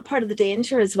isn't that part of the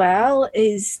danger as well,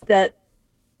 is that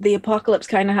the apocalypse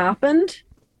kind of happened?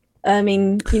 I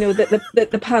mean, you know,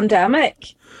 the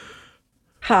pandemic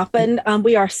happened, and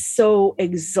we are so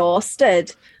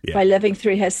exhausted by living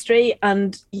through history.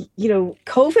 And, you know,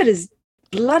 COVID is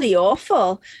bloody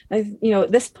awful. You know,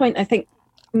 at this point, I think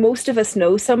most of us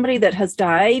know somebody that has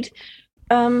died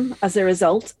as a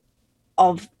result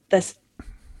of this,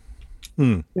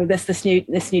 you know, this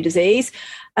new disease.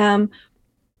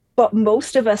 But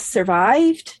most of us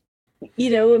survived.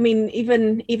 You know, I mean,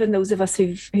 even those of us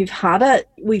who've had it,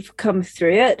 we've come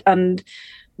through it, and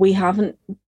we haven't,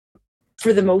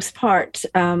 for the most part,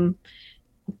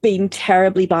 been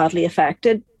terribly badly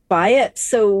affected by it.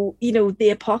 So, you know, the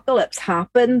apocalypse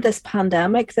happened, this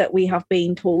pandemic that we have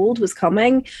been told was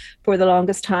coming for the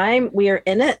longest time. We are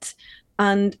in it.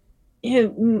 And, you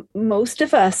know, most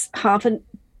of us haven't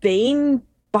been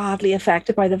badly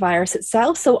affected by the virus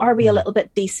itself. So are we a little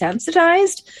bit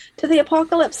desensitized to the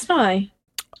apocalypse now?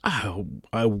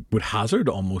 I would hazard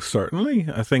almost certainly.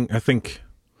 I think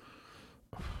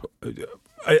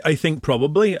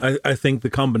probably. I think the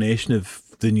combination of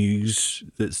the news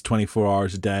that's 24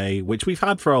 hours a day, which we've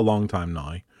had for a long time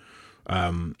now,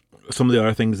 some of the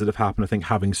other things that have happened, I think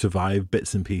having survived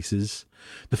bits and pieces,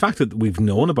 the fact that we've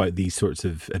known about these sorts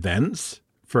of events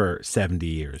for 70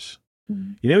 years.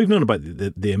 You know, we've known about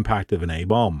the impact of an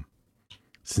A-bomb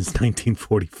since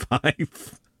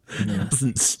 1945. It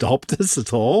hasn't stopped us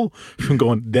at all from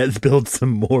going, let's build some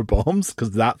more bombs,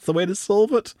 because that's the way to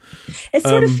solve it. It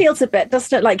sort of feels a bit,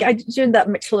 doesn't it? Like during that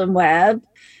Mitchell and Webb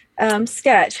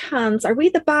sketch, Hans, are we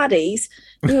the baddies?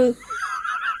 You know,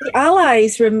 the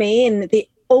Allies remain the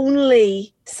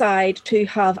only side to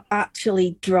have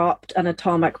actually dropped an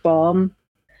atomic bomb.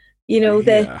 You know,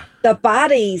 the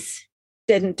baddies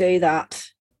didn't do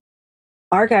that.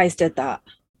 Our guys did that.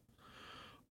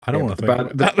 I don't want to think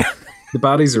about that. The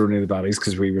baddies are only the baddies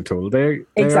because we were told they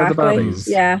exactly. are the baddies.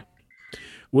 Yeah.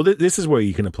 Well, this is where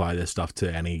you can apply this stuff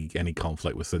to any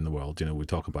conflict within the world. You know, we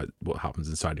talk about what happens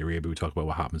in Saudi Arabia. We talk about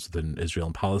what happens within Israel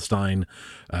and Palestine,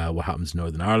 what happens in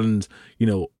Northern Ireland. You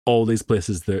know, all these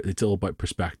places, it's all about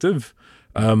perspective.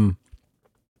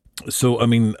 So, I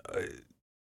mean,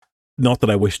 not that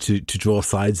I wish to draw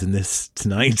sides in this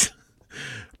tonight,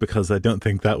 because I don't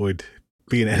think that would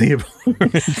be in any of our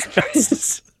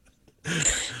interests.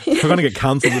 If we're going to get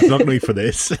cancelled, it's not going to be for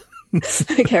this.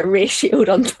 I get ratioed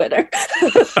on Twitter.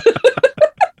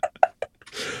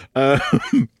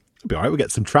 Be all right, we'll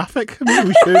get some traffic. Maybe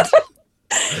we should.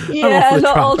 Yeah,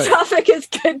 not all traffic is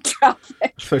good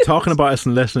traffic. So talking about us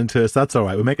and listening to us, that's all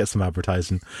right. We'll make it some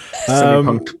advertising.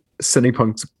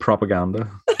 Cinepunk's propaganda.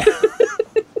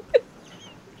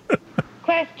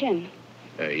 Question.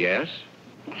 Yes?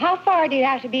 How far do you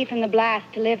have to be from the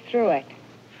blast to live through it?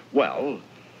 Well,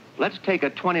 let's take a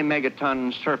 20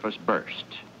 megaton surface burst.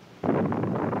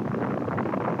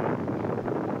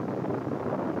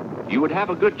 You would have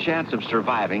a good chance of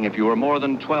surviving if you were more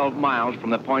than 12 miles from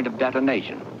the point of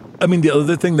detonation. I mean, the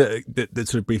other thing that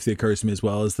sort of briefly occurs to me as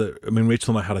well is that, I mean,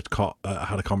 Rachel and I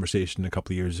had a conversation a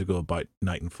couple of years ago about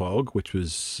Night and Fog, which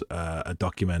was a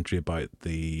documentary about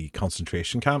the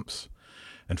concentration camps.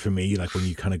 And for me, like, when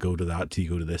you kind of go to that, you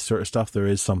go to this sort of stuff, there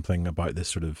is something about this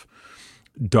sort of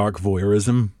dark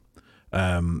voyeurism,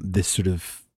 this sort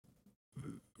of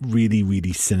really,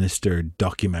 really sinister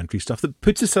documentary stuff that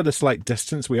puts us at a slight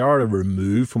distance. We are a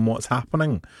remove from what's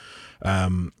happening.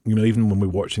 Even when we're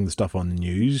watching the stuff on the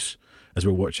news, as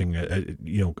we're watching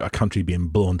a country being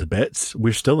blown to bits,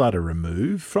 we're still at a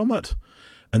remove from it.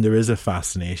 And there is a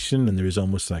fascination, and there is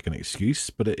almost like an excuse,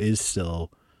 but it is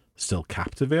still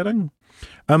captivating.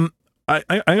 I'm going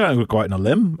to go out on a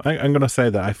limb. I'm going to say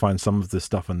that I find some of the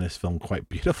stuff in this film quite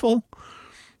beautiful.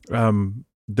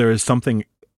 There is something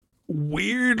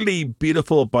weirdly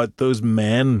beautiful about those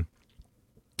men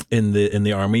in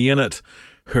the army unit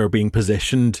who are being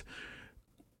positioned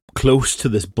close to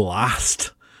this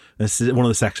blast. This is one of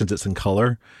the sections that's in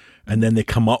color, and then they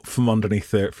come up from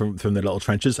underneath from their little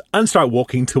trenches and start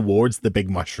walking towards the big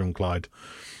mushroom cloud.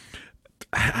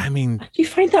 I mean, you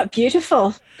find that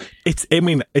beautiful?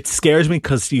 It scares me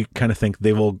because you kind of think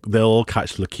they'll all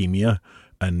catch leukemia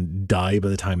and die by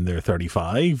the time they're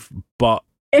 35, but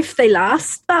if they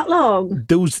last that long,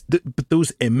 those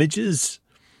images,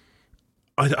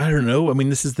 I don't know. I mean,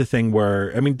 this is the thing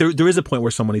where, I mean, there is a point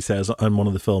where somebody says on one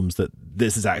of the films that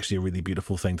this is actually a really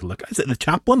beautiful thing to look at. Is it the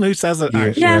chaplain who says it?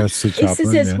 Yeah, it's the chaplain, he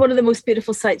says it's one of the most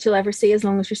beautiful sights you'll ever see as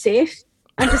long as you're safe.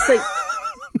 I'm just like,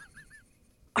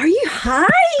 are you high?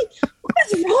 What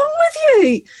is wrong with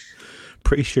you?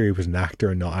 Pretty sure he was an actor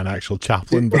and not an actual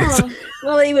chaplain. But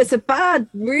well, he was a bad,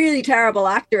 really terrible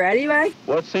actor anyway.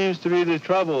 What seems to be the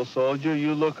trouble, soldier?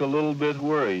 You look a little bit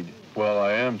worried. Well,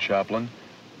 I am, Chaplain.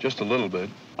 Just a little bit.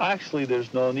 Actually,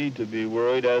 there's no need to be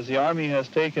worried, as the Army has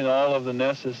taken all of the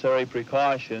necessary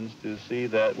precautions to see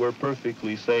that we're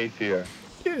perfectly safe here.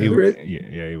 He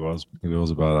was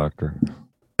a bad actor.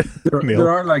 There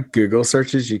are like Google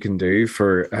searches you can do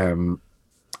for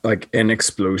like in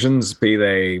explosions, be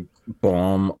they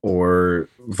bomb or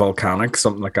volcanic,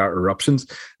 something like that, eruptions.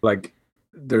 Like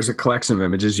there's a collection of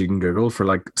images you can Google for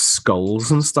like skulls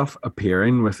and stuff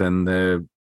appearing within the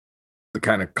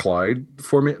kind of cloud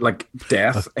formation, like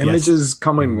death images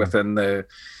coming within the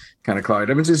kind of cloud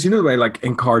images. You know the way like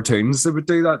in cartoons they would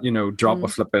do that, drop a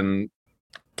flipping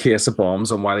case of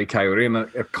bombs on Wile E. Coyote and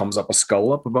it comes up a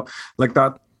skull up above. Like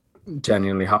that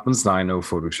genuinely happens. Now I know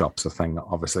Photoshop's a thing,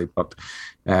 obviously, but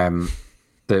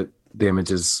the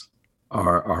images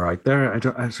are out there. I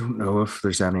don't know if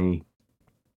there's any.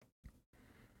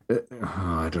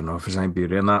 I don't know if there's any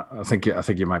beauty in that. I think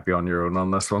you might be on your own on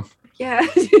this one. Yeah.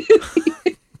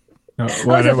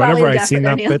 Whenever I seen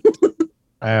that bit,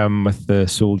 with the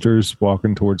soldiers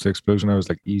walking towards the explosion, I was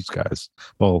like, "These guys."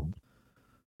 Well,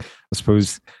 I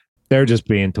suppose they're just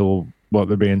being told what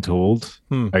they're being told.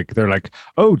 Like they're like,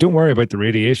 "Oh, don't worry about the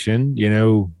radiation.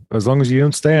 As long as you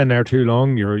don't stay in there too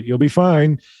long, you'll be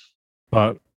fine."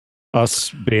 But us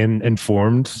being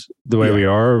informed the way we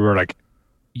are, we're like,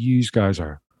 "You guys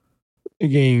are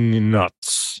getting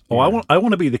nuts." Oh, I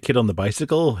want to be the kid on the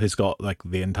bicycle who's got like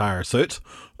the entire suit.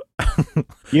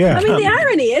 Yeah. I mean, the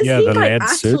irony is he might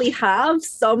actually have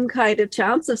some kind of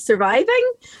chance of surviving,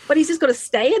 but he's just going to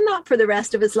stay in that for the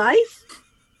rest of his life.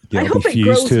 Yeah, I hope it fused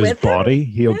grows to his with him. body.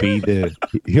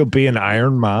 He'll be an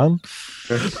Iron Man.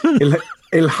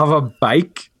 He'll have a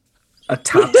bike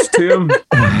attached to him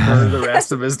for the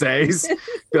rest of his days.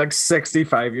 Be like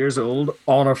 65 years old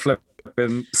on a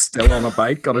flipping, still on a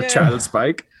bike, on a child's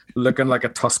bike, looking like a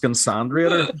Tuscan sand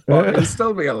raider, but he'll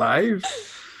still be alive.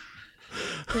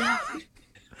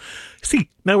 See,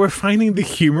 now we're finding the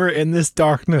humor in this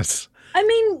darkness. I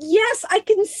mean, yes, I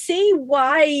can see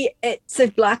why it's a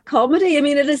black comedy. I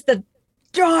mean, it is the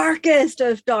darkest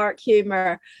of dark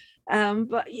humor.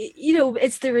 But,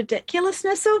 it's the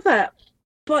ridiculousness of it.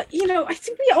 But, I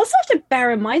think we also have to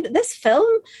bear in mind that this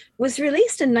film was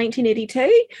released in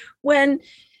 1982 when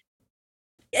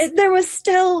there was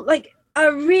still like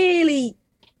a really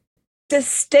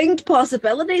distinct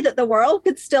possibility that the world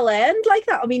could still end like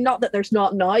that. I mean, not that there's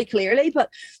not now, clearly, but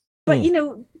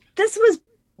this was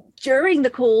during the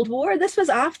Cold War. This was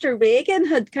after Reagan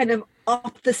had kind of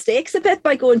upped the stakes a bit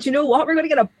by going, do you know what, we're going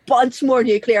to get a bunch more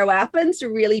nuclear weapons to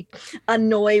really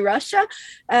annoy Russia.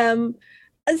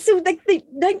 And so, like,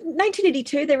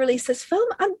 1982, they released this film,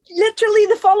 and literally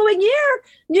the following year,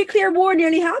 nuclear war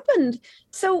nearly happened.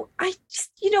 So I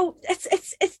just,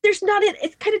 there's not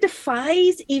it kind of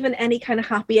defies even any kind of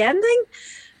happy ending,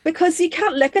 because you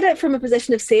can't look at it from a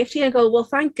position of safety and go, well,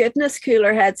 thank goodness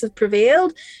cooler heads have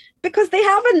prevailed, because they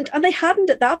haven't, and they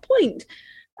hadn't at that point.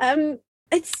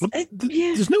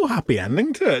 There's no happy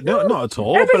ending to it. No, not at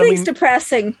all. Everything's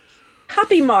depressing.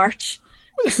 Happy March.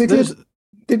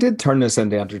 They did turn this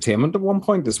into entertainment at one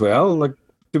point as well. Like,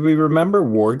 do we remember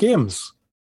War Games?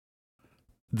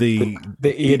 The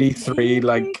 83,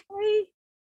 like,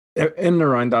 in and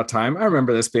around that time. I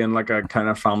remember this being like a kind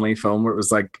of family film where it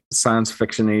was like science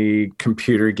fiction-y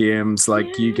computer games,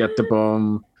 like you get to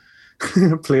bomb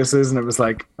places, and it was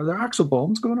like, are there actual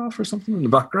bombs going off or something in the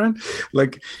background?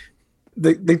 Like,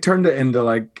 they turned it into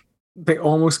like, they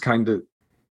almost kind of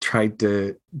tried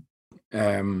to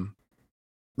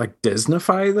like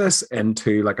Disneyfy this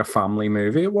into like a family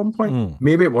movie at one point.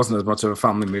 Maybe it wasn't as much of a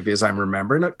family movie as I'm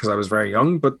remembering it, because I was very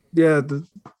young, but yeah. But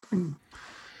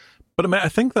I mean, I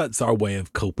think that's our way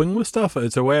of coping with stuff.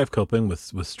 It's our way of coping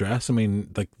with stress. I mean,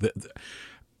 like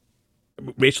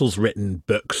Rachel's written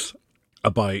books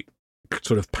about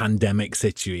sort of pandemic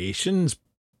situations.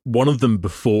 One of them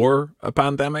before a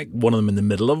pandemic, one of them in the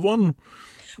middle of one.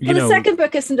 Well, the second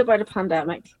book isn't about a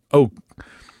pandemic. Oh,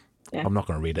 yeah. I'm not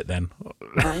going to read it then.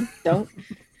 Fine, don't.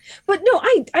 But no,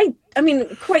 I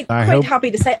mean, quite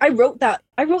happy to say I wrote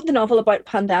the novel about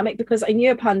pandemic because I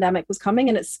knew a pandemic was coming,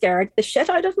 and it scared the shit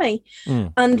out of me.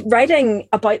 And writing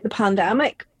about the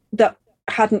pandemic that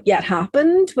hadn't yet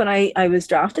happened when I was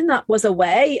drafting that was a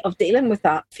way of dealing with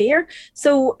that fear.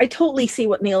 So I totally see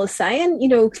what Neil is saying.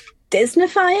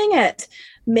 Disneyfying it,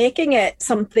 making it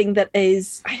something that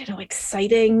is, I don't know,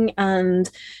 exciting and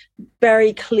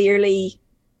very clearly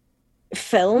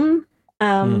film.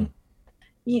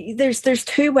 There's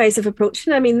two ways of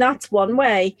approaching it. I mean, that's one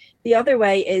way. The other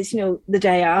way is, The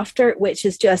Day After, which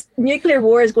is just, nuclear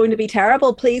war is going to be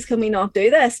terrible. Please, can we not do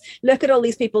this? Look at all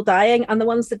these people dying. And the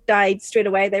ones that died straight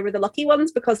away, they were the lucky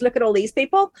ones, because look at all these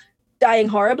people dying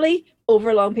horribly over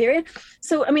a long period.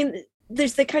 So, I mean,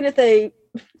 there's the kind of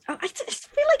I just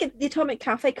feel like the Atomic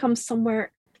Cafe comes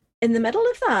somewhere in the middle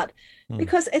of that,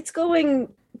 because it's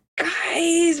going,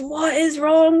 guys, what is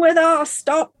wrong with us?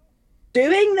 Stop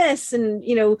doing this. And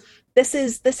this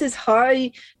is how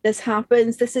this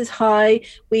happens. This is how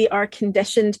we are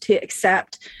conditioned to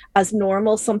accept as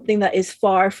normal something that is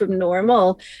far from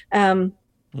normal.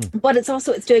 But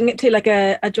it's doing it to like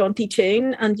a jaunty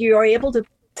tune, and you are able to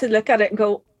look at it and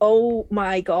go, oh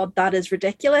my God, that is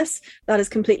ridiculous. That is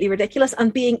completely ridiculous.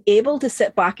 And being able to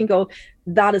sit back and go,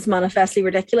 that is manifestly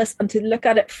ridiculous, and to look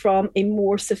at it from a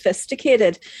more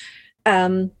sophisticated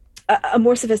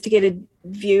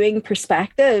viewing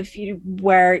perspective,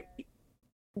 where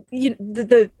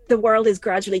the world is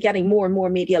gradually getting more and more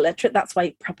media literate. That's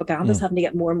why propaganda is having to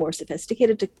get more and more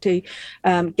sophisticated to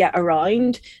get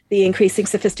around the increasing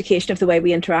sophistication of the way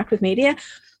we interact with media.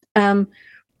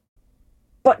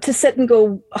 But to sit and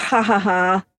go, ha ha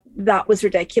ha, that was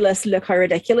ridiculous, look how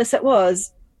ridiculous it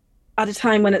was, at a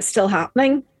time when it's still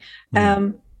happening.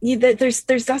 There's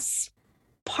that's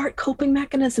part coping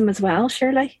mechanism as well,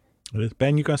 surely.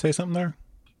 Ben, you gonna say something there?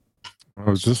 I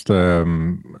was just I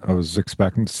was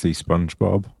expecting to see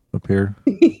SpongeBob appear.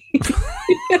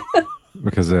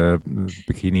 Because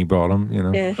Bikini Bottom,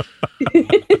 Yeah.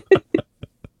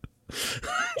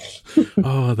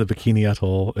 Oh, the Bikini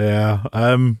Atoll. Yeah.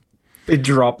 They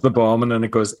drop the bomb and then it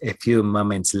goes, a few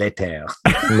moments later.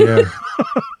 Yeah.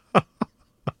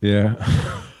 Yeah.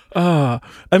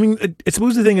 I mean, I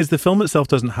suppose the thing is the film itself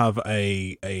doesn't have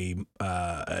a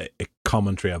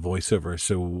commentary, a voiceover,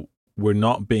 so we're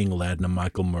not being led in a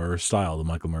Michael Moore style. The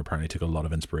Michael Moore apparently took a lot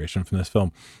of inspiration from this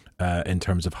film in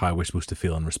terms of how we're supposed to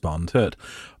feel and respond to it.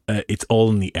 It's all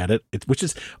in the edit, which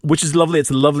is lovely.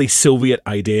 It's a lovely Soviet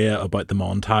idea about the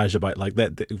montage, about like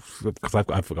that, because I've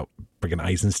got friggin'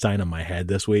 Eisenstein on my head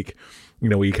this week.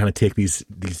 Where you kind of take these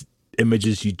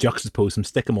images, you juxtapose them,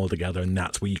 stick them all together, and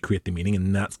that's where you create the meaning,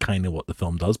 and that's kind of what the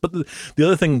film does. But the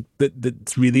other thing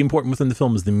that's really important within the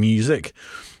film is the music.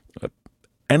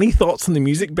 Any thoughts on the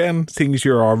music, Ben, seeing as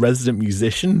you're our resident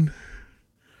musician?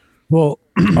 Well,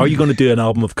 are you going to do an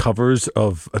album of covers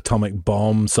of Atomic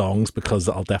Bomb songs? Because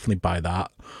I'll definitely buy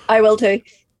that. I will too.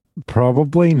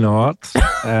 Probably not.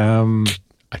 I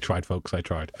tried, folks. I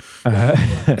tried.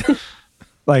 I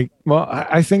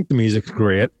think the music's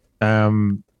great.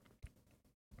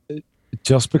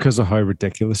 Just because of how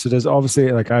ridiculous it is. Obviously,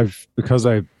 because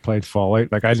I played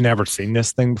Fallout, like I'd never seen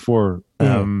this thing before.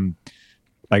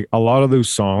 Like a lot of those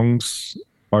songs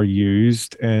are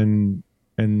used in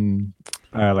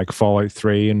like Fallout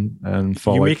 3 and Fallout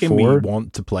 4. You're making me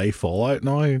want to play Fallout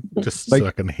now, just so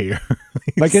I can hear.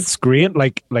 Like it's great,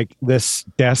 like this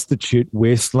destitute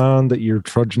wasteland that you're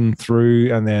trudging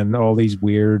through, and then all these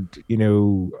weird,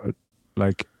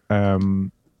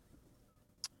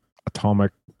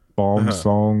 atomic bomb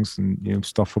songs and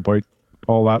stuff about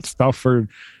all that stuff are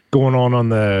going on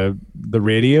the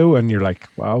radio, and you're like,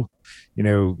 wow,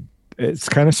 it's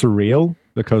kind of surreal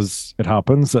because it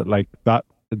happens at like that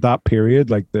period,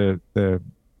 like the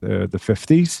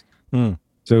 50s.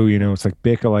 So it's like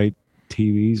Bakelite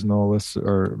TVs and all this,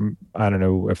 or I don't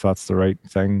know if that's the right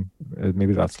thing.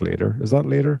 Maybe that's later. Is that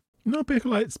later? No,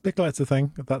 Bakelite's a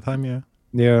thing at that time.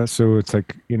 Yeah, so it's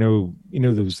like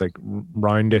those like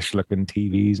roundish looking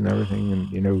TVs and everything,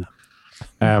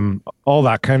 and all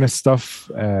that kind of stuff.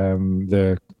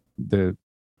 The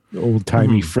old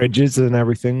timey fridges and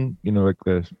everything, like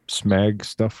the Smeg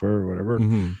stuff or whatever.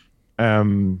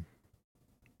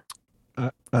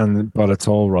 But it's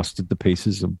all rusted to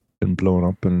pieces and been blown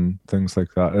up and things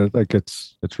like that. Like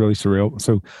it's really surreal.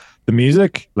 So the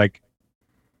music, like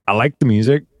I like the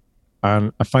music.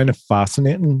 And I find it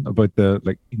fascinating about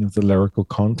the lyrical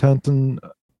content, and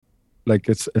like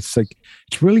it's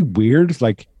really weird,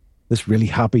 like this really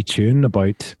happy tune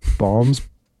about bombs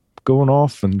going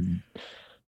off. And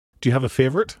do you have a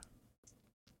favorite?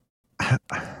 I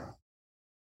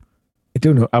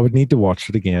don't know. I would need to watch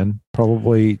it again,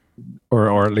 probably,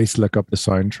 or at least look up the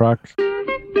soundtrack.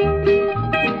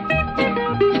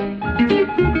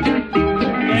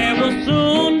 There will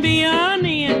soon be an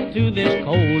end to this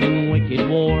cold and wicked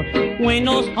war when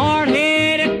those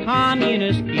hard-headed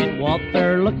communists get what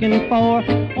they're looking for.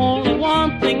 Only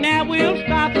one thing that will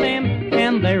stop them,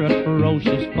 and they're a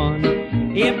ferocious fun.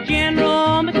 If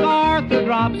General MacArthur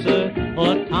drops a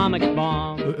atomic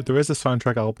bomb. There is a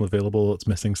soundtrack album available. It's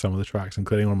missing some of the tracks,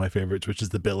 including one of my favorites, which is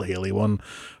the Bill Haley one,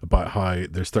 about how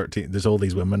there's all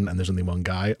these women and there's only one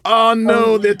guy. Oh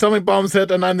no, the atomic bomb's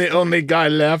hit and I'm the only guy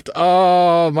left.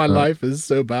 Oh, my life is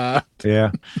so bad.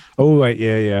 Yeah. Oh right,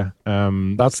 yeah.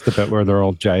 That's the bit where they're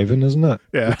all jiving, isn't it?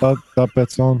 Yeah. That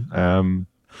bit's on.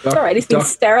 It's all right. He's been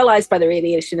sterilized by the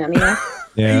radiation anyway.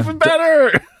 Yeah. Even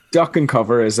better. Duck and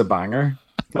Cover is a banger.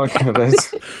 Like it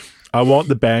is. I want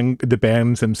the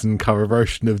Ben Simpson cover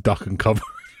version of Duck and Cover.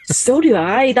 So do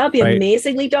I. That'd be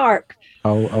amazingly dark.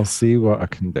 I'll see what I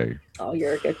can do. Oh,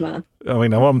 you're a good man. I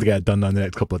mean, I want him to get it done in the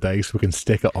next couple of days so we can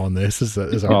stick it on this as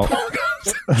our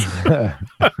podcast.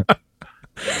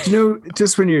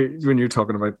 Just when you're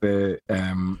talking about the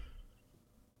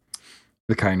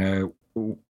kind of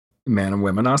men and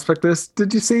women aspect of this,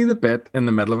 did you see the bit in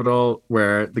the middle of it all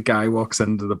where the guy walks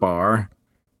into the bar?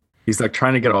 He's like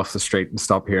trying to get off the street and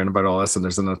stop hearing about all this, and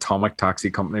there's an atomic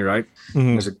taxi company, right?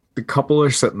 The couple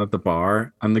are sitting at the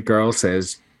bar, and the girl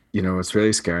says, it's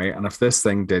really scary, and if this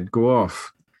thing did go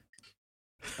off,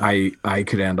 I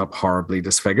could end up horribly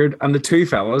disfigured. And the two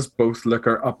fellas both look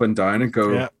her up and down and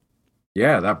go,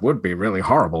 yeah, that would be really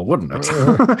horrible, wouldn't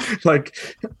it? Like,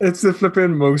 it's the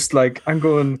flipping most, like, I'm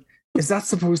going, is that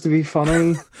supposed to be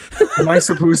funny? Am I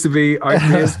supposed to be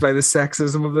outraged by the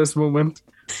sexism of this moment?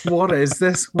 What is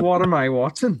this? What am I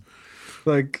watching?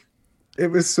 Like, it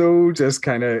was so just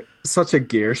kind of such a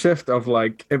gear shift of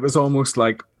like, it was almost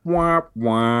like wah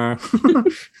wah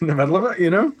in the middle of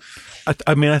it,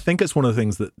 I mean, I think it's one of the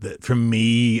things that for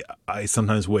me, I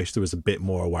sometimes wish there was a bit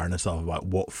more awareness of about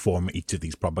what form each of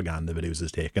these propaganda videos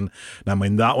has taken. Now, I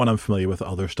mean, that one I'm familiar with,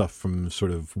 other stuff from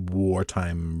sort of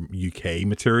wartime UK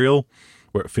material,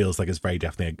 where it feels like it's very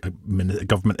definitely a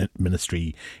government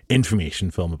ministry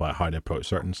information film about how to approach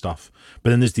certain stuff. But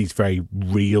then there's these very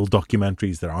real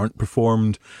documentaries that aren't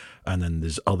performed. And then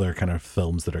there's other kind of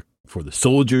films that are for the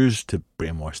soldiers to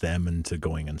brainwash them into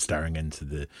going and staring into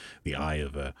the eye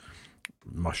of a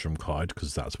mushroom cloud,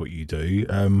 because that's what you do.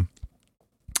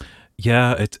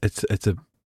 It's a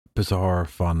bizarre,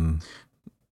 fun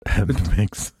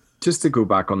mix. Just to go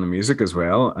back on the music as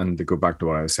well, and to go back to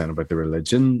what I was saying about the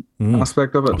religion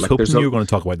aspect of it. I was hoping you were going to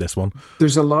talk about this one.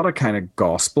 There's a lot of kind of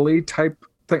gospel-y type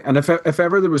thing. And if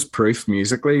ever there was proof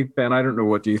musically, Ben, I don't know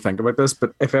what you think about this,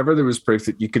 but if ever there was proof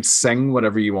that you could sing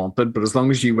whatever you wanted, but as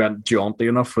long as you went jaunty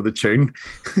enough with the tune,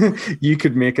 you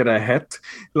could make it a hit.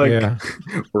 Like,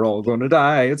 we're all going to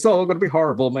die. It's all going to be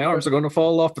horrible. My arms are going to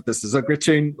fall off, but this is a great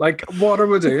tune. Like, what are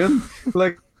we doing?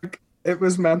 Like, it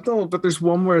was mental. But there's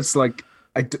one where it's like,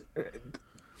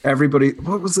 everybody,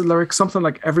 what was the lyric? Something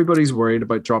like, everybody's worried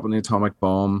about dropping the atomic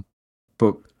bomb,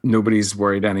 but nobody's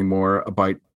worried anymore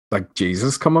about like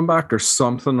Jesus coming back or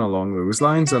something along those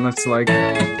lines. And it's like,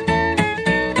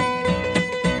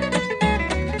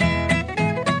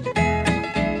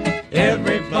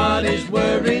 everybody's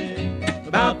worried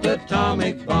about the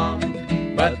atomic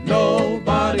bomb, but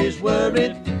nobody's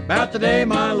worried about the day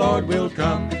my Lord will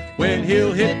come, when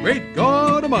he'll hit great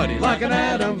God Almighty like an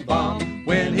atom bomb.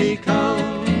 When he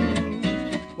comes,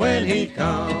 when he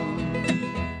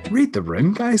comes. Read the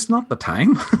room, guys, not the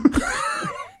time.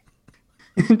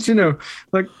 You know,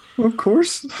 like, well, of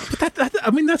course. But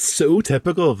I mean, that's so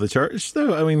typical of the church,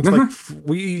 though. I mean,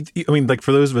 like like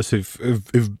for those of us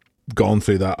who've gone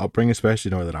through that upbringing,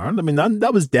 especially Northern Ireland. I mean,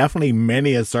 that was definitely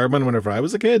many a sermon whenever I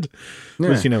was a kid.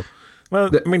 Was, you know, well,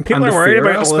 I mean, people are worried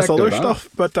about all this other stuff,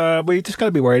 but we just got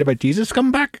to be worried about Jesus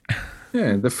coming back.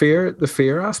 Yeah, the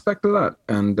fear aspect of that,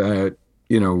 and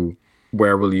you know,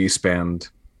 where will you spend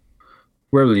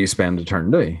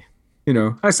eternity? You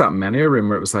know, I sat in many a room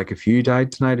where it was like, if you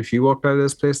died tonight, if you walked out of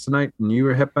this place tonight and you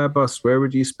were hit by a bus, where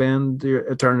would you spend your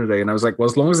eternity? And I was like, well,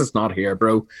 as long as it's not here,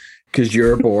 bro, because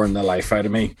you're boring the life out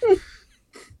of me,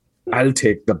 I'll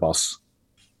take the bus.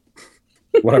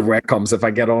 Whatever it comes, if I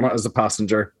get on it as a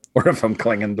passenger or if I'm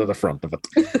clinging to the front of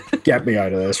it, get me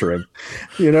out of this room.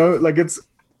 You know, like it's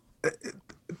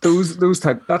that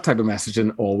type of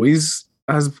messaging always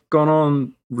has gone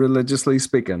on, religiously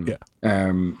speaking.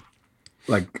 Yeah.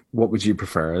 Like, what would you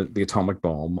prefer, the atomic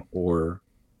bomb or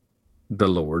the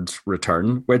Lord's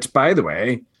return? Which, by the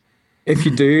way, if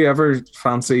you do ever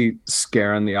fancy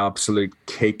scaring the absolute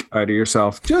cake out of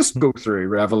yourself, just go through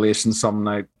Revelation some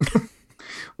night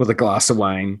with a glass of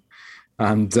wine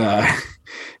and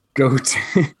go to,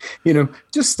 you know,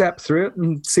 just step through it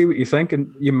and see what you think.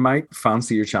 And you might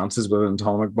fancy your chances with an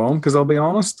atomic bomb, because I'll be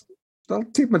honest, I'll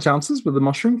take my chances with the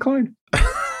mushroom cloud.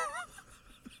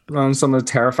 And some of the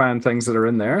terrifying things that are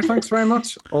in there. Thanks very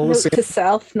much. All the same. To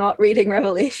self, not reading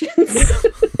Revelations.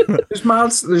 There's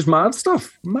mad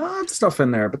stuff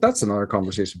in there, but that's another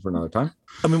conversation for another time.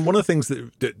 I mean, one of the things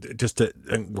that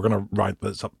and we're going to write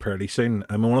this up fairly soon.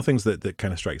 I mean, one of the things that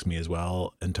kind of strikes me as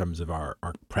well in terms of our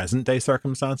present day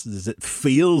circumstances is it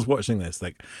feels, watching this,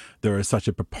 like there is such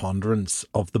a preponderance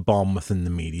of the bomb within the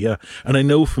media. And I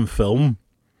know from film,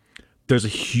 there's a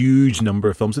huge number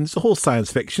of films, and it's a whole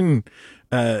science fiction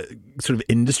sort of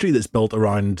industry that's built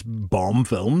around bomb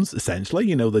films, essentially,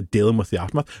 you know, they're dealing with the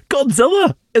aftermath.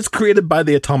 Godzilla is created by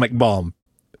the atomic bomb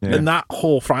in that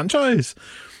whole franchise.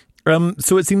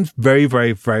 So it seems very,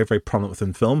 very, very, very prominent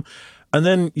within film. And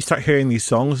then you start hearing these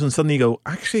songs and suddenly you go,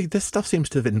 actually, this stuff seems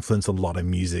to have influenced a lot of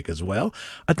music as well.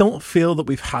 I don't feel that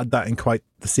we've had that in quite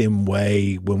the same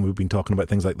way when we've been talking about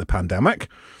things like the pandemic.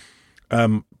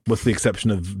 With the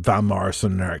exception of Van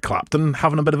Morrison and Eric Clapton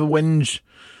having a bit of a whinge.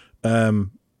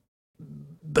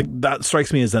 Like that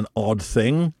strikes me as an odd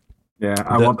thing. Yeah,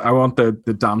 I want the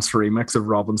dance remix of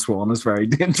Robin Swan is very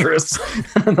dangerous.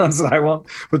 And that's what I want,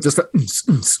 with just a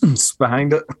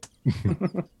behind it.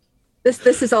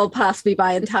 This is all passed me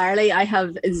by entirely. I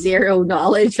have zero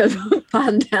knowledge of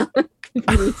pandemic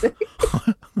music.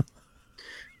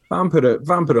 Van put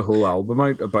a whole album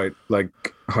out about like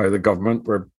how the government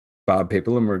were bad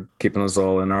people and were keeping us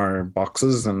all in our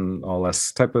boxes and all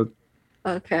this type of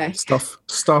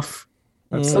stuff.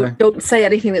 Don't say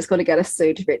anything that's going to get us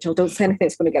sued, Rachel. Don't say anything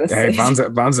that's going to get us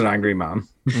sued. Van's an angry man.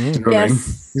 You know what I mean?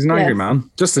 He's an angry man,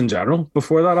 just in general.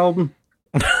 Before that album,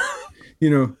 you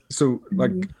know. So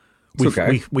like, it's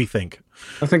okay. We think.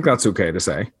 I think that's okay to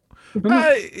say.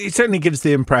 It certainly gives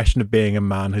the impression of being a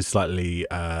man who's slightly,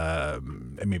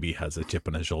 maybe has a chip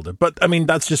on his shoulder. But I mean,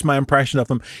 that's just my impression of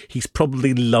him. He's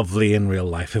probably lovely in real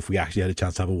life if we actually had a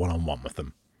chance to have a one-on-one with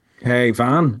him. Hey,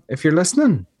 Van, if you're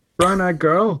listening, brown-eyed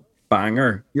girl,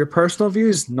 banger. Your personal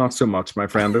views, not so much, my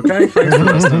friend, okay? Thanks for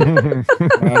listening.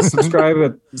 Subscribe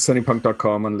at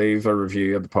cinypunk.com and leave a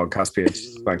review at the podcast page.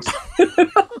 Thanks.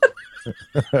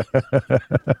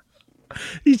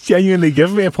 He's genuinely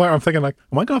giving me a point where I'm thinking, like,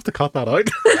 am I going to have to cut that out?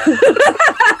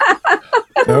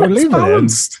 No, leave it in.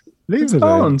 Leave it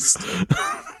balanced.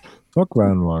 Fuck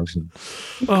Van Morrison.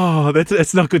 Oh,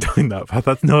 it's not good doing that.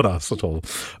 That's not us at all.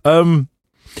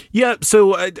 Yeah,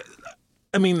 so, I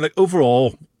mean, like,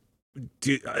 overall,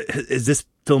 is this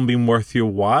film been worth your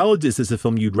while? Is this a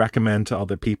film you'd recommend to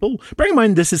other people? Bearing in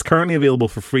mind, this is currently available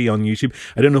for free on YouTube.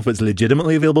 I don't know if it's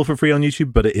legitimately available for free on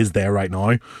YouTube, but it is there right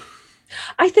now.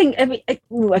 I think, I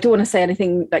don't want to say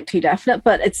anything like too definite,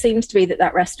 but it seems to be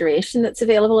that restoration that's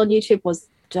available on YouTube was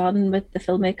done with the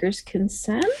filmmaker's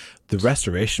consent. The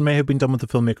restoration may have been done with the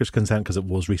filmmaker's consent because it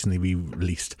was recently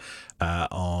re-released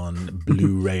on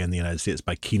Blu-ray in the United States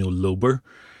by Kino Lorber.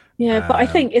 Yeah, but I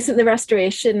think isn't the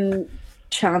restoration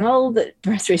channel,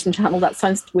 that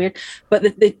sounds weird, but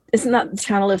isn't that the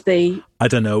channel of the... I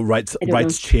don't know, rights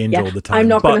change all the time. I'm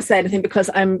not going to say anything because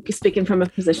I'm speaking from a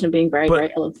position of being very,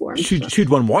 very ill-informed. Should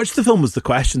one watch the film was the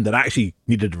question that actually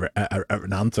needed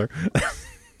an answer.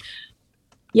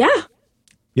 Yeah.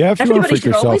 Yeah, if you want to freak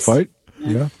yourself out.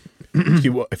 Yeah.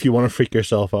 if you want to freak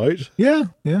yourself out. Yeah.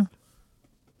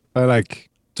 I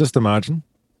just imagine.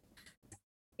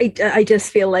 I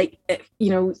just feel like,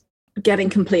 getting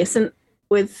complacent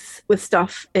with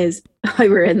stuff is how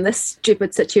we're in this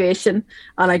stupid situation.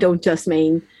 And I don't just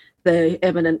mean the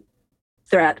imminent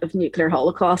threat of nuclear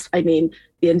holocaust. I mean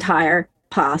the entire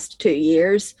past 2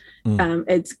 years.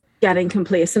 It's getting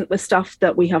complacent with stuff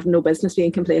that we have no business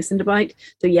being complacent about.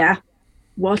 So yeah,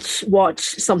 watch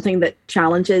something that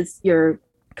challenges your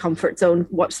comfort zone.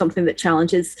 Watch something that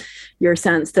challenges your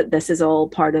sense that this is all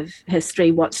part of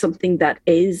history. Watch something that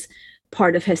is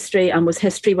part of history and was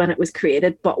history when it was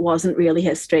created, but wasn't really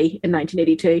history in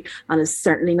 1982 and is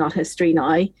certainly not history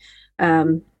now.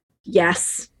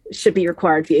 Yes, should be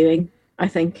required viewing, I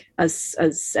think,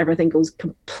 as everything goes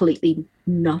completely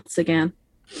nuts again.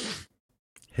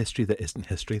 History that isn't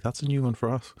history. That's a new one for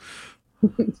us.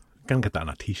 Gonna get that on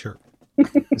a t-shirt.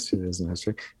 History that isn't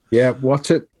history. Yeah,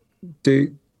 watch it.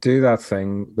 Do that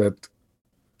thing that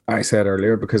I said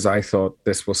earlier, because I thought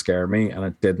this will scare me and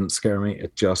it didn't scare me.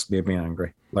 It just made me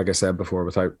angry. Like I said before,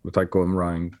 without going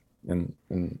around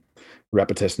in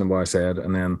repetition of what I said.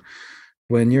 And then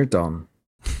when you're done,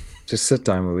 just sit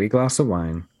down with a wee glass of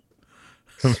wine,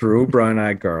 throw Brown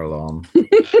Eyed Girl on,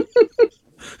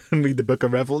 and read the Book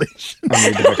of Revelation.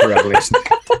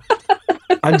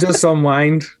 And just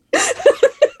unwind.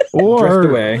 Or drift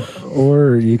away.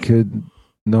 Or you could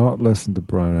not listen to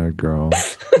Brown Eyed Girl.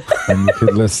 And you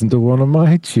could listen to one of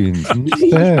my tunes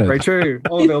instead. Very true.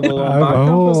 All available on I have a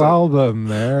whole album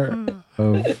there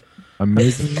of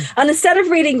amazing. And instead of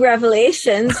reading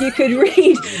Revelations, you could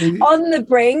read On the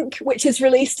Brink, which is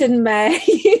released in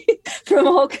May from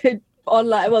All Good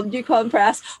Online, Yukon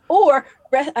Press, or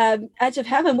Edge of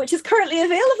Heaven, which is currently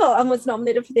available and was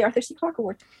nominated for the Arthur C. Clarke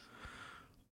Award.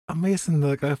 Amazing.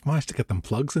 I've managed to get them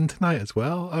plugs in tonight as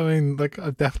well. I mean,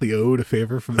 I've definitely owed a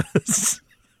favor from this.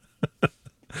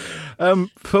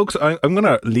 Folks, I'm going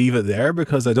to leave it there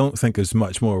because I don't think there's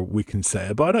much more we can say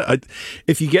about it.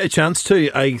 If you get a chance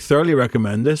to, I thoroughly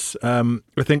recommend this. I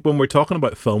think when we're talking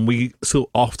about film, we so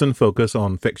often focus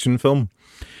on fiction film.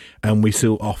 And we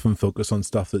so often focus on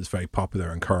stuff that's very popular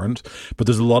and current. But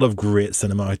there's a lot of great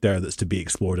cinema out there that's to be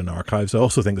explored in archives. I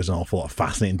also think there's an awful lot of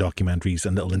fascinating documentaries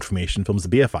and little information films.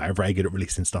 The BFI are very good at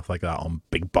releasing stuff like that on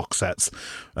big box sets.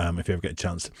 If you ever get a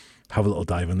chance, have a little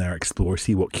dive in there, explore,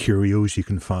 see what curios you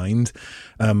can find.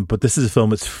 But this is a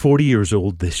film, it's 40 years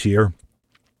old this year.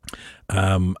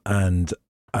 And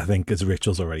I think, as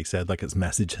Rachel's already said, its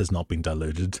message has not been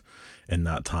diluted in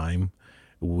that time.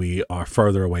 We are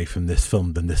further away from this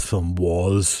film than this film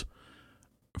was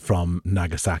from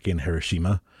Nagasaki and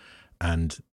Hiroshima.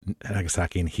 And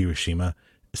Nagasaki and Hiroshima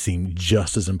seem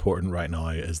just as important right now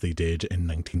as they did in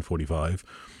 1945.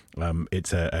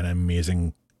 It's an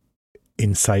amazing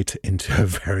insight into a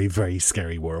very, very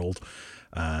scary world.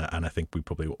 And I think we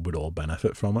probably would all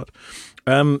benefit from it.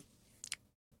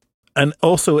 And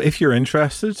also, if you're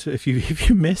interested, if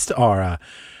you missed our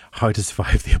How to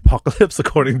Survive the Apocalypse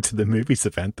According to the Movies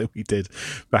event that we did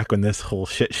back when this whole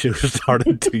shit show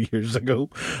started 2 years ago,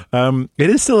 it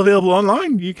is still available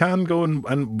online. You can go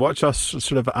and watch us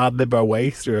sort of ad-lib our way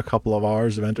through a couple of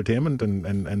hours of entertainment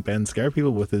and Ben scare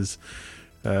people with his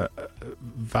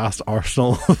vast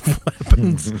arsenal of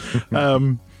weapons.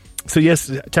 So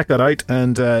yes, check that out,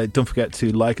 and don't forget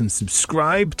to like and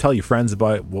subscribe. Tell your friends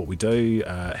about what we do.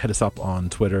 Hit us up on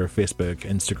Twitter, Facebook,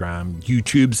 Instagram,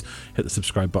 YouTube's. Hit the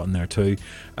subscribe button there too,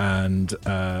 and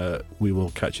we will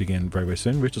catch you again very, very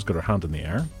soon. Rachel's got her hand in the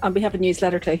air. And we have a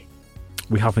newsletter too.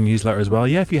 We have a newsletter as well.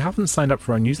 Yeah, if you haven't signed up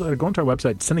for our newsletter, go onto our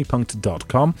website,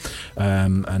 cinepunkt.com,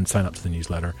 and sign up to the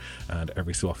newsletter. And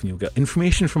every so often you'll get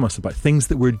information from us about things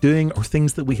that we're doing or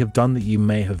things that we have done that you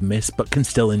may have missed but can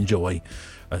still enjoy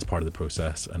as part of the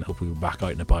process. And hopefully we're back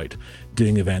out and about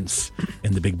doing events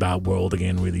in the big bad world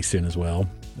again really soon as well.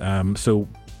 So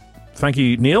thank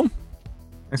you, Neil.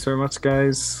 Thanks very much,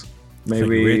 guys. May Thank you,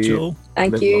 we Rachel.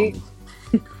 Thank live you. long.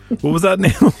 What was that,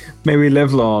 Neil? May we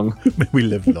live long. May we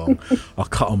live long. I'll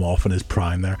cut him off in his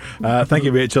prime there. Thank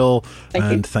you, Rachel.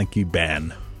 Thank you. Thank you,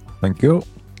 Ben. Thank you.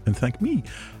 And thank me.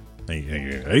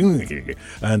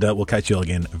 And we'll catch you all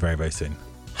again very, very soon.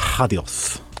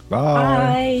 Adios.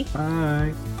 Bye.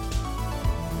 Bye. Bye.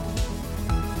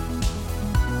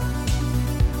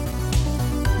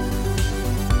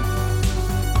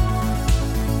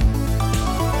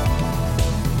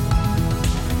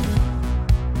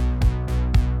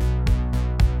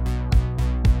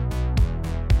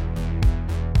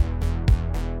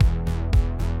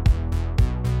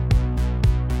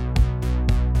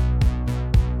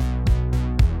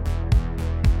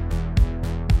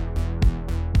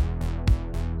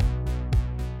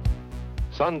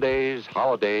 Sundays,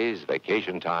 holidays,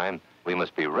 vacation time, we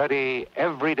must be ready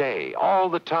every day, all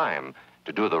the time,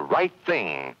 to do the right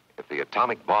thing if the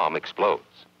atomic bomb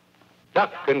explodes.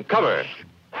 Duck and cover.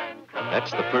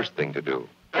 That's the first thing to do.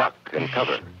 Duck and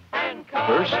cover.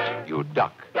 First, you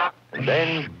duck, and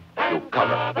then you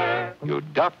cover. You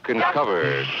duck and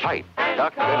cover tight.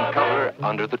 Duck and cover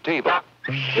under the table.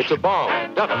 It's a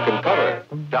bomb. Duck and cover.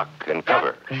 Duck and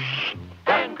cover.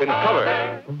 Duck and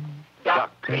cover.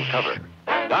 Duck and cover.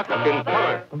 Duck and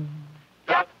cover.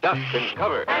 Duck and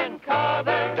cover.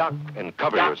 Duck and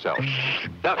cover yourself.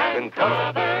 Duck and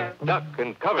cover. Duck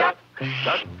and cover.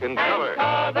 Duck and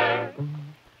cover.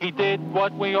 He did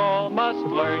what we all must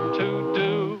learn to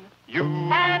do. You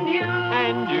and you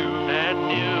and you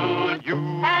and you. You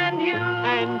and you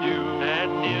and you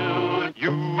and you.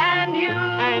 You and you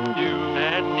and you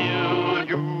and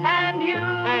you. You and you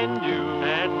and you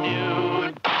and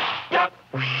you. Duck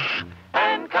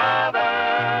and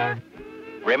cover.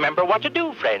 Remember what to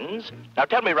do, friends. Now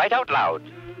tell me right out loud.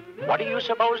 What are you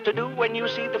supposed to do when you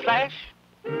see the flash?